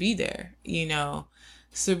they should be there.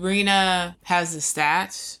 Sabrina has the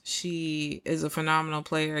stats. She is a phenomenal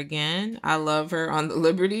player again. I love her on the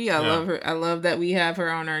Liberty. I love her. I love that we have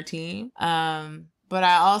her on our team. But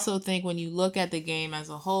I also think when you look at the game as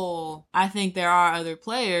a whole, I think there are other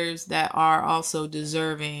players that are also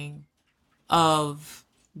deserving of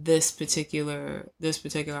this particular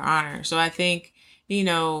honor. So I think,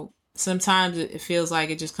 sometimes it feels like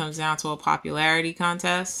it just comes down to a popularity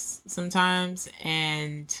contest sometimes.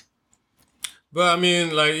 But I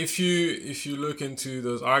mean, like, if you look into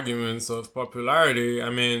those arguments of popularity, I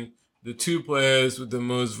mean, the two players with the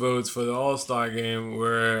most votes for the All-Star game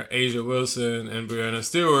were A'ja Wilson and Breanna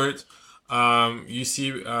Stewart. You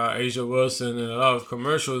see A'ja Wilson in a lot of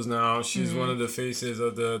commercials now. She's one of the faces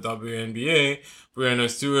of the WNBA. Breanna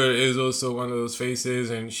Stewart is also one of those faces,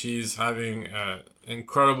 and she's having an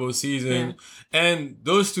incredible season. Yeah. And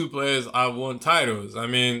those two players have won titles. I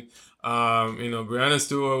mean, Breanna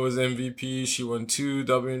Stewart was MVP. She won 2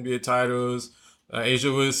 WNBA titles.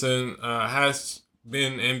 A'ja Wilson has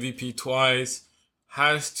been MVP twice,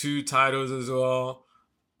 has 2 titles as well.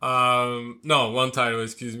 No, 1 title,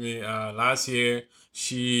 excuse me. Last year,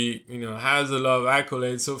 she, has a lot of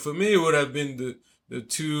accolades. So for me, it would have been the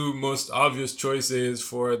 2 most obvious choices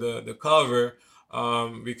for the cover,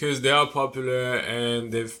 because they are popular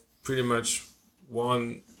and they've pretty much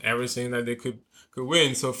won everything that they could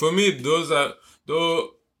win. So for me, those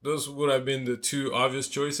would have been the 2 obvious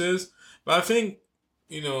choices. But I think,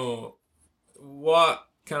 what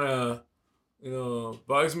kind of,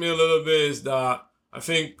 bugs me a little bit is that I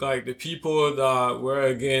think like the people that were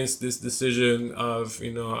against this decision of,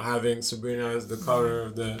 having Sabrina as the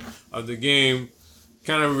cover of the game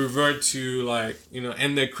kind of revert to like,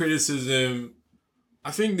 and their criticism. I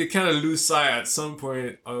think they kind of lose sight at some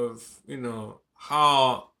point of,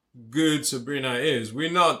 how good Sabrina is.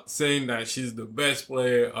 We're not saying that she's the best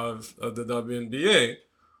player of the WNBA,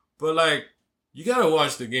 but like, you gotta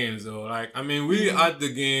watch the games though. Like, I mean, we at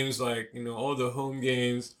the games, like, all the home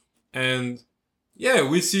games, and yeah,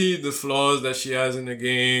 we see the flaws that she has in the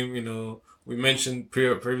game. We mentioned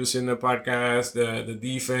previously in the podcast the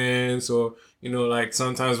defense, or like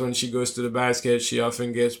sometimes when she goes to the basket, she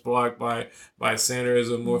often gets blocked by centers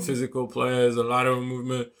or more physical players, a lot of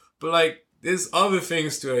movement. But like, there's other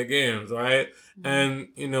things to her games, right? And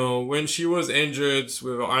when she was injured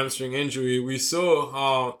with an hamstring injury, we saw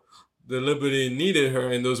how the Liberty needed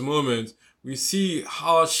her in those moments. We see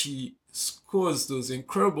how she scores those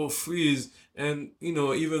incredible threes, and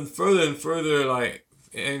even further and further, like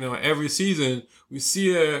every season we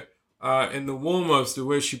see her in the warm-ups, the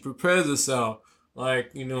way she prepares herself.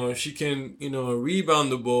 Like, she can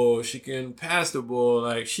rebound the ball, she can pass the ball.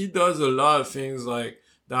 Like, she does a lot of things like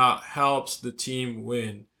that helps the team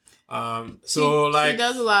win. She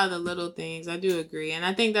does a lot of the little things. I do agree, and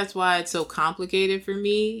I think that's why it's so complicated for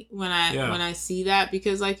me when I see that,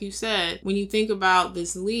 because, like you said, when you think about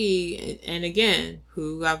this league, and again,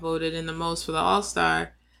 who got voted in the most for the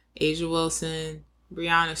All-Star, A'ja Wilson,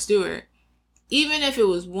 Breanna Stewart. Even if it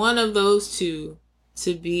was one of those two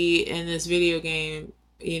to be in this video game,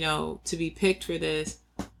 to be picked for this,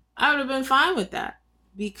 I would have been fine with that.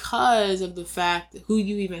 Because of the fact who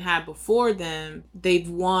you even had before them, they've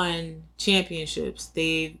won championships.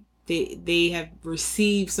 They have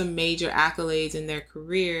received some major accolades in their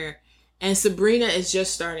career. And Sabrina is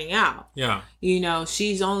just starting out. Yeah.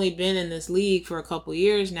 She's only been in this league for a couple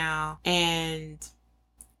years now. And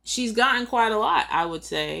she's gotten quite a lot, I would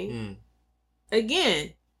say.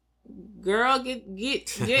 Again, girl, get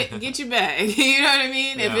your bag. You know what I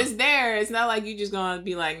mean? Yeah. If it's there, it's not like you just gonna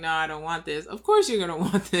be like, no, I don't want this. Of course you're gonna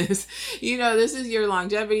want this. This is your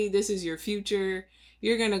longevity. This is your future.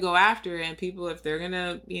 You're gonna go after it, and people, if they're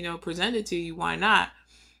gonna, present it to you, why not?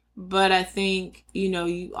 But I think,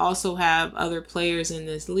 you also have other players in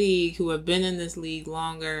this league who have been in this league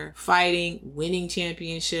longer, fighting, winning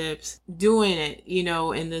championships, doing it,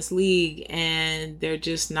 in this league, and they're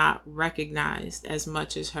just not recognized as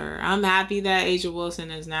much as her. I'm happy that A'ja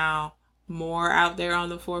Wilson is now more out there on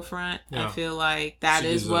the forefront. Yeah. I feel like that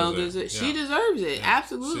is well deserved. She deserves it. Yeah.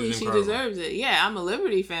 Absolutely, she deserves it. Yeah, I'm a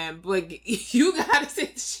Liberty fan, but you gotta say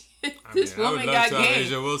shit. This woman got game.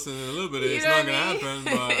 A'ja Wilson in a little bit. It's not gonna happen,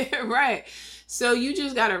 but right. So you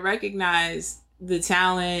just gotta recognize the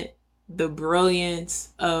talent, the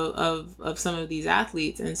brilliance of some of these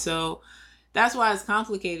athletes, and so that's why it's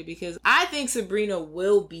complicated, because I think Sabrina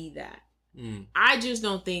will be that. I just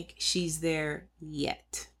don't think she's there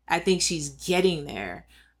yet. I think she's getting there,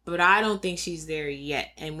 but I don't think she's there yet.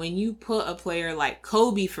 And when you put a player like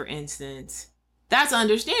Kobe, for instance, that's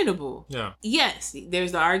understandable. Yeah. Yes,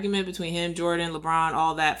 there's the argument between him, Jordan, LeBron,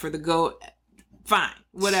 all that for the GOAT. Fine,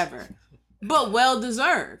 whatever. But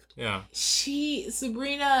well-deserved. Yeah.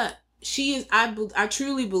 Sabrina, she is, I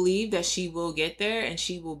truly believe that she will get there and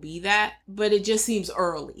she will be that, but it just seems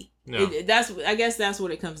early. Yeah. I guess that's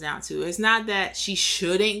what it comes down to. It's not that she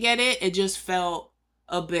shouldn't get it. It just felt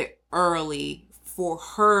a bit early for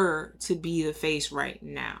her to be the face right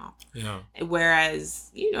now. Yeah.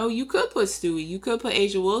 Whereas, you could put Stewie, you could put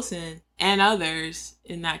A'ja Wilson and others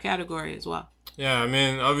in that category as well. Yeah, I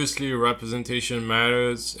mean, obviously representation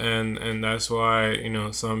matters, and that's why,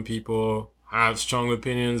 some people have strong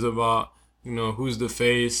opinions about, who's the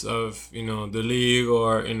face of, the league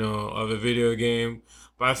or, of a video game.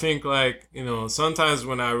 But I think, sometimes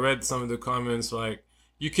when I read some of the comments,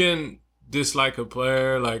 you can dislike a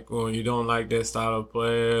player, you don't like their style of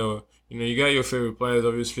play, or you got your favorite players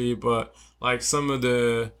obviously, but some of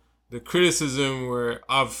the criticism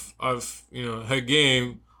of her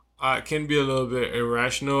game can be a little bit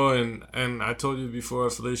irrational, and I told you before,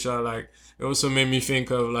 Felicia, it also made me think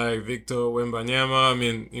of Victor Wembanyama. I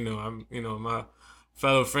mean, I'm my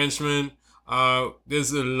fellow Frenchman.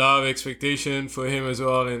 There's a lot of expectation for him as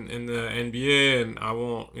well in the NBA, and I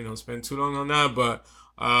won't spend too long on that, but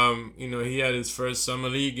he had his first summer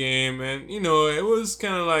league game, and it was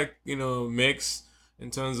kind of mixed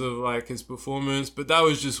in terms of his performance, but that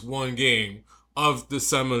was just one game of the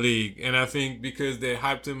summer league. And I think because they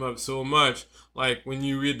hyped him up so much, when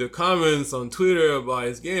you read the comments on Twitter about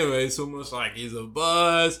his game, it's almost like he's a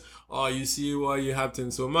buzz, or you see why you hyped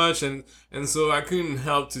him so much, and so I couldn't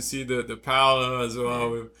help to see the parallel as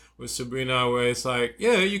well with Sabrina, where it's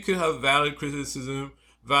you could have valid criticism,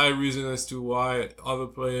 valid reason as to why other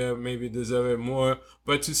player maybe deserve it more,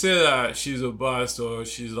 but to say that she's a bust or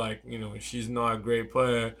she's she's not a great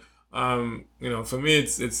player, for me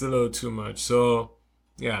it's a little too much. So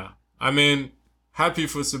yeah, I mean, happy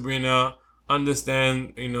for Sabrina,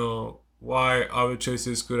 understand why other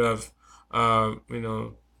choices could have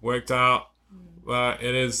worked out, but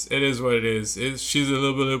it is what it is. She's a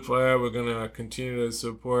little player. We're gonna continue to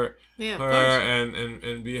support her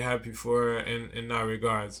and be happy for her in that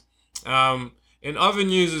regards. In other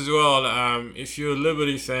news as well, if you're a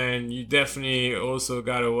Liberty fan, you definitely also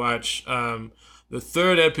gotta watch the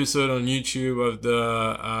third episode on YouTube of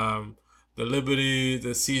the Liberty,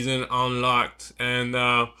 the season unlocked, and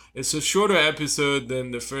it's a shorter episode than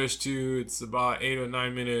the first two. It's about 8 or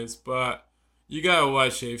 9 minutes, but you gotta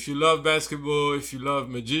watch it. If you love basketball, if you love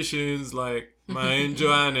magicians like Maya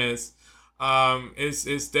Johannes,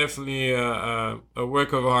 it's definitely a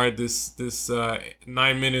work of art. This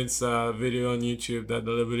 9 minutes video on YouTube that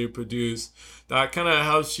the Liberty produced that kind of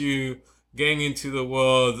helps you getting into the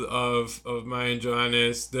world of Maya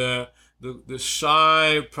Johannes, the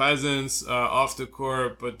shy presence off the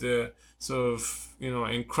court, but the sort of,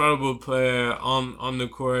 incredible player on the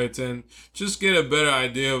court, and just get a better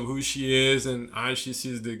idea of who she is and how she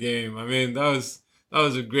sees the game. I mean, that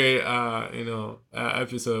was a great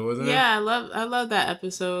episode, wasn't it? Yeah, I love that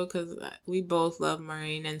episode because we both love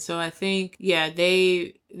Marine, and so I think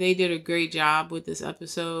they did a great job with this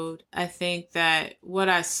episode. I think that what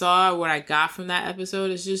I got from that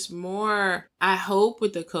episode is just more. I hope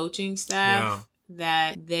with the coaching staff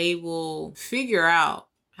that they will figure out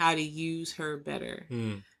how to use her better.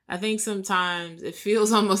 I think sometimes it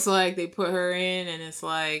feels almost like they put her in and it's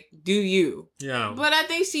like, do you? Yeah. But I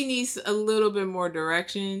think she needs a little bit more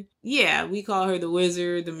direction. Yeah, we call her the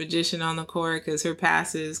wizard, the magician on the court because her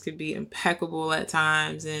passes could be impeccable at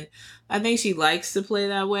times. And I think she likes to play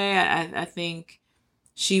that way. I think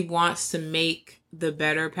she wants to make the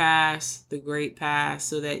better pass, the great pass,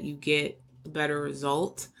 so that you get a better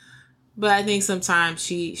result. But I think sometimes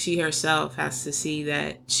she herself has to see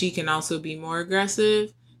that she can also be more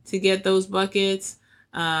aggressive to get those buckets.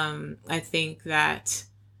 I think that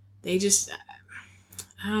they just,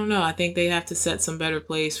 I don't know. I think they have to set some better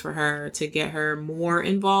plays for her to get her more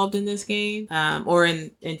involved in this game, or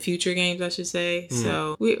in future games, I should say.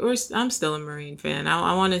 So I'm still a Marine fan.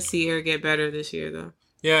 I want to see her get better this year, though.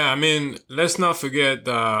 Yeah, I mean, let's not forget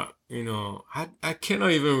that, I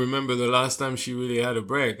cannot even remember the last time she really had a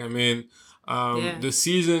break. I mean, the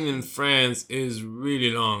season in France is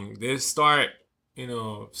really long. They start,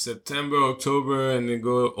 September, October, and they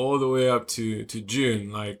go all the way up to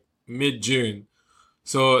June, like mid-June.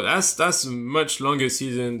 So that's a much longer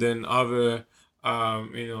season than other,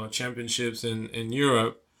 championships in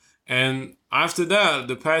Europe. And after that,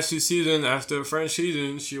 the past 2 seasons, after French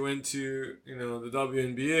season, she went to, the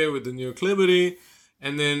WNBA with the New York Liberty.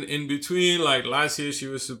 And then in between, like last year, she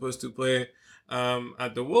was supposed to play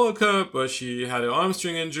at the World Cup, but she had an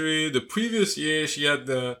hamstring injury. The previous year, she had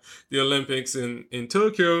the Olympics in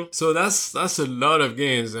Tokyo. So that's a lot of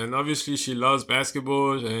games. And obviously, she loves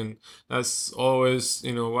basketball, and that's always,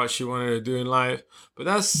 what she wanted to do in life. But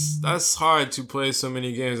that's hard to play so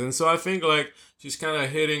many games. And so I think, like, she's kind of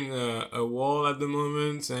hitting a wall at the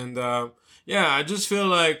moment. And, I just feel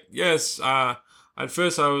like, yes, at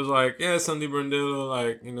first I was like, yeah, Sandy Brondello,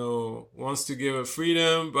 like, wants to give her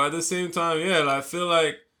freedom. But at the same time, I feel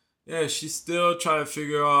like, she's still trying to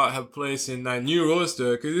figure out her place in that new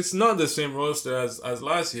roster. Because it's not the same roster as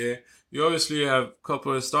last year. You obviously have a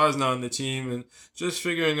couple of stars now on the team and just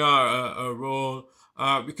figuring out a role.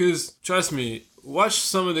 Because, trust me, watch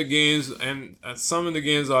some of the games, and some of the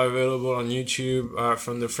games are available on YouTube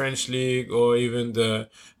from the French league, or even the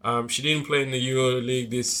she didn't play in the Euro League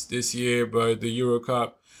this year, but the Euro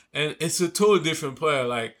Cup, and it's a totally different player.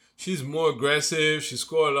 Like, she's more aggressive, she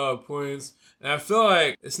scored a lot of points, and I feel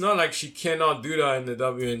like it's not like she cannot do that in the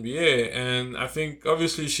WNBA. And I think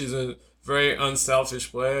obviously she's a very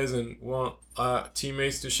unselfish player and want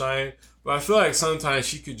teammates to shine. But I feel like sometimes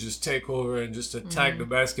she could just take over and just attack the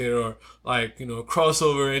basket, or cross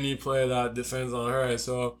over any player that defends on her.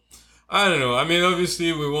 So I don't know. I mean,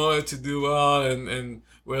 obviously we want her to do well, and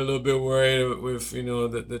we're a little bit worried with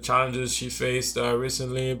the challenges she faced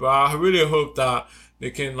recently. But I really hope that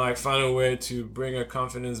they can find a way to bring her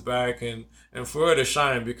confidence back and for her to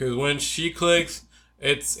shine, because when she clicks,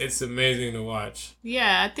 it's amazing to watch.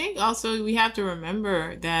 Yeah, I think also we have to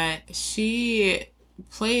remember that she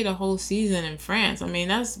played a whole season in France. I mean,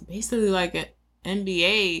 that's basically like an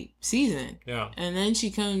NBA season. Yeah. And then she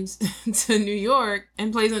comes to New York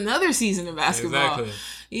and plays another season of basketball. Exactly.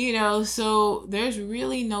 So there's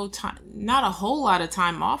really no time, not a whole lot of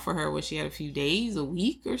time off for her. She had a few days, a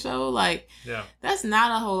week or so. That's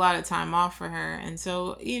not a whole lot of time off for her. And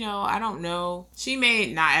so, I don't know. She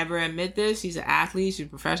may not ever admit this. She's an athlete. She's a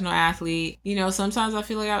professional athlete. Sometimes I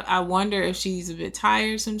feel like I wonder if she's a bit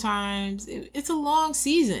tired sometimes. It's a long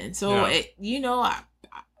season. So,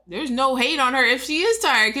 there's no hate on her if she is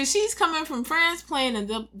tired, because she's coming from France playing in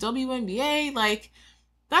the WNBA.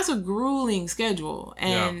 That's a grueling schedule.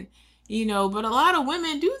 And, but a lot of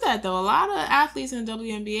women do that, though. A lot of athletes in the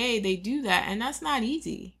WNBA, they do that, and that's not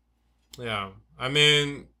easy. Yeah. I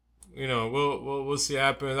mean, we'll see what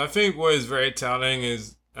happens. I think what is very telling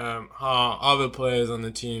is how other players on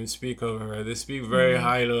the team speak of her. They speak very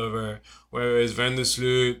highly of her, whether it's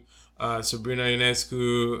Vandersloot, Sabrina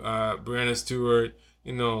Ionescu, Brianna Stewart,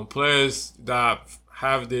 players that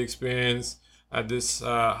have the experience at this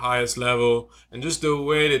highest level, and just the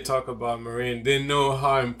way they talk about Marine, they know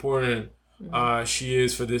how important she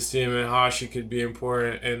is for this team and how she could be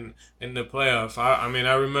important in the playoff. I mean,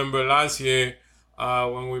 I remember last year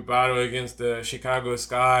when we battled against the Chicago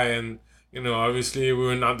Sky, and obviously we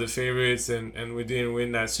were not the favorites, and we didn't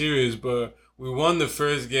win that series, but we won the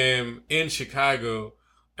first game in Chicago,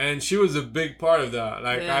 and she was a big part of that.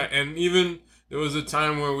 And even there was a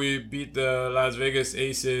time where we beat the Las Vegas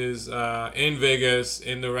Aces in Vegas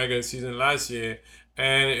in the regular season last year,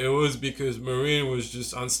 and it was because Marine was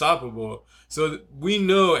just unstoppable. So we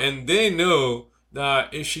know, and they know,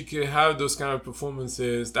 that if she could have those kind of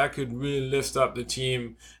performances, that could really lift up the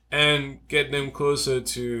team and get them closer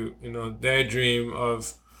to, their dream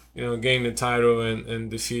of, getting the title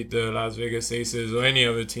and defeat the Las Vegas Aces or any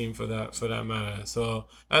other team for that matter. So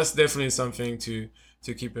that's definitely something to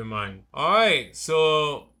keep in mind. All right,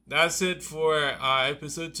 so that's it for our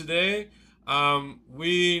episode today.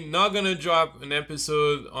 We're not gonna drop an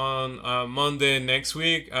episode on Monday next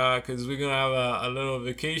week because we're gonna have a little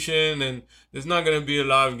vacation, and there's not gonna be a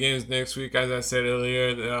lot of games next week. As I said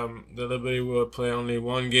earlier, the Liberty will play only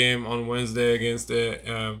one game on Wednesday against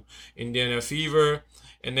the Indiana Fever,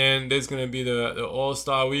 and then there's gonna be the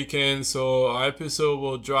All-Star weekend. So our episode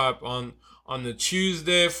will drop on the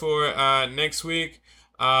Tuesday for next week,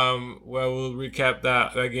 where we'll recap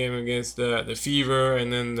that game against the Fever,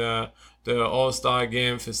 and then the All-Star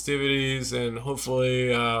game festivities, and hopefully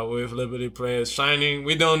with Liberty players shining.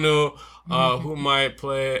 We don't know who might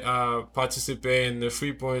participate in the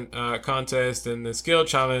 3-point contest and the skill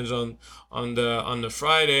challenge on the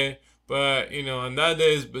Friday, but on that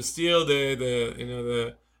day is Bastille Day,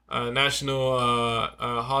 the national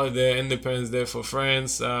holiday, Independence Day for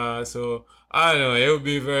France. So I don't know, it would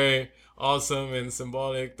be very awesome and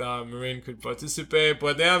symbolic that Marine could participate,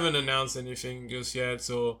 but they haven't announced anything just yet,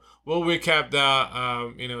 so we'll recap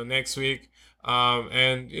that next week,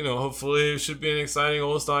 and hopefully it should be an exciting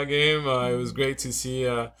All-Star game. It was great to see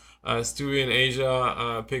Stewie and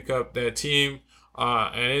Asia pick up their team,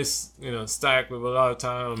 and it's stacked with a lot of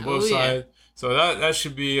time on both sides, so that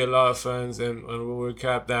should be a lot of fun, and we'll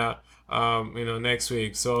recap that next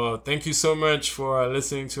week. So thank you so much for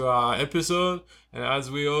listening to our episode. And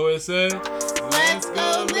as we always say, let's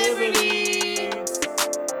go Liberty!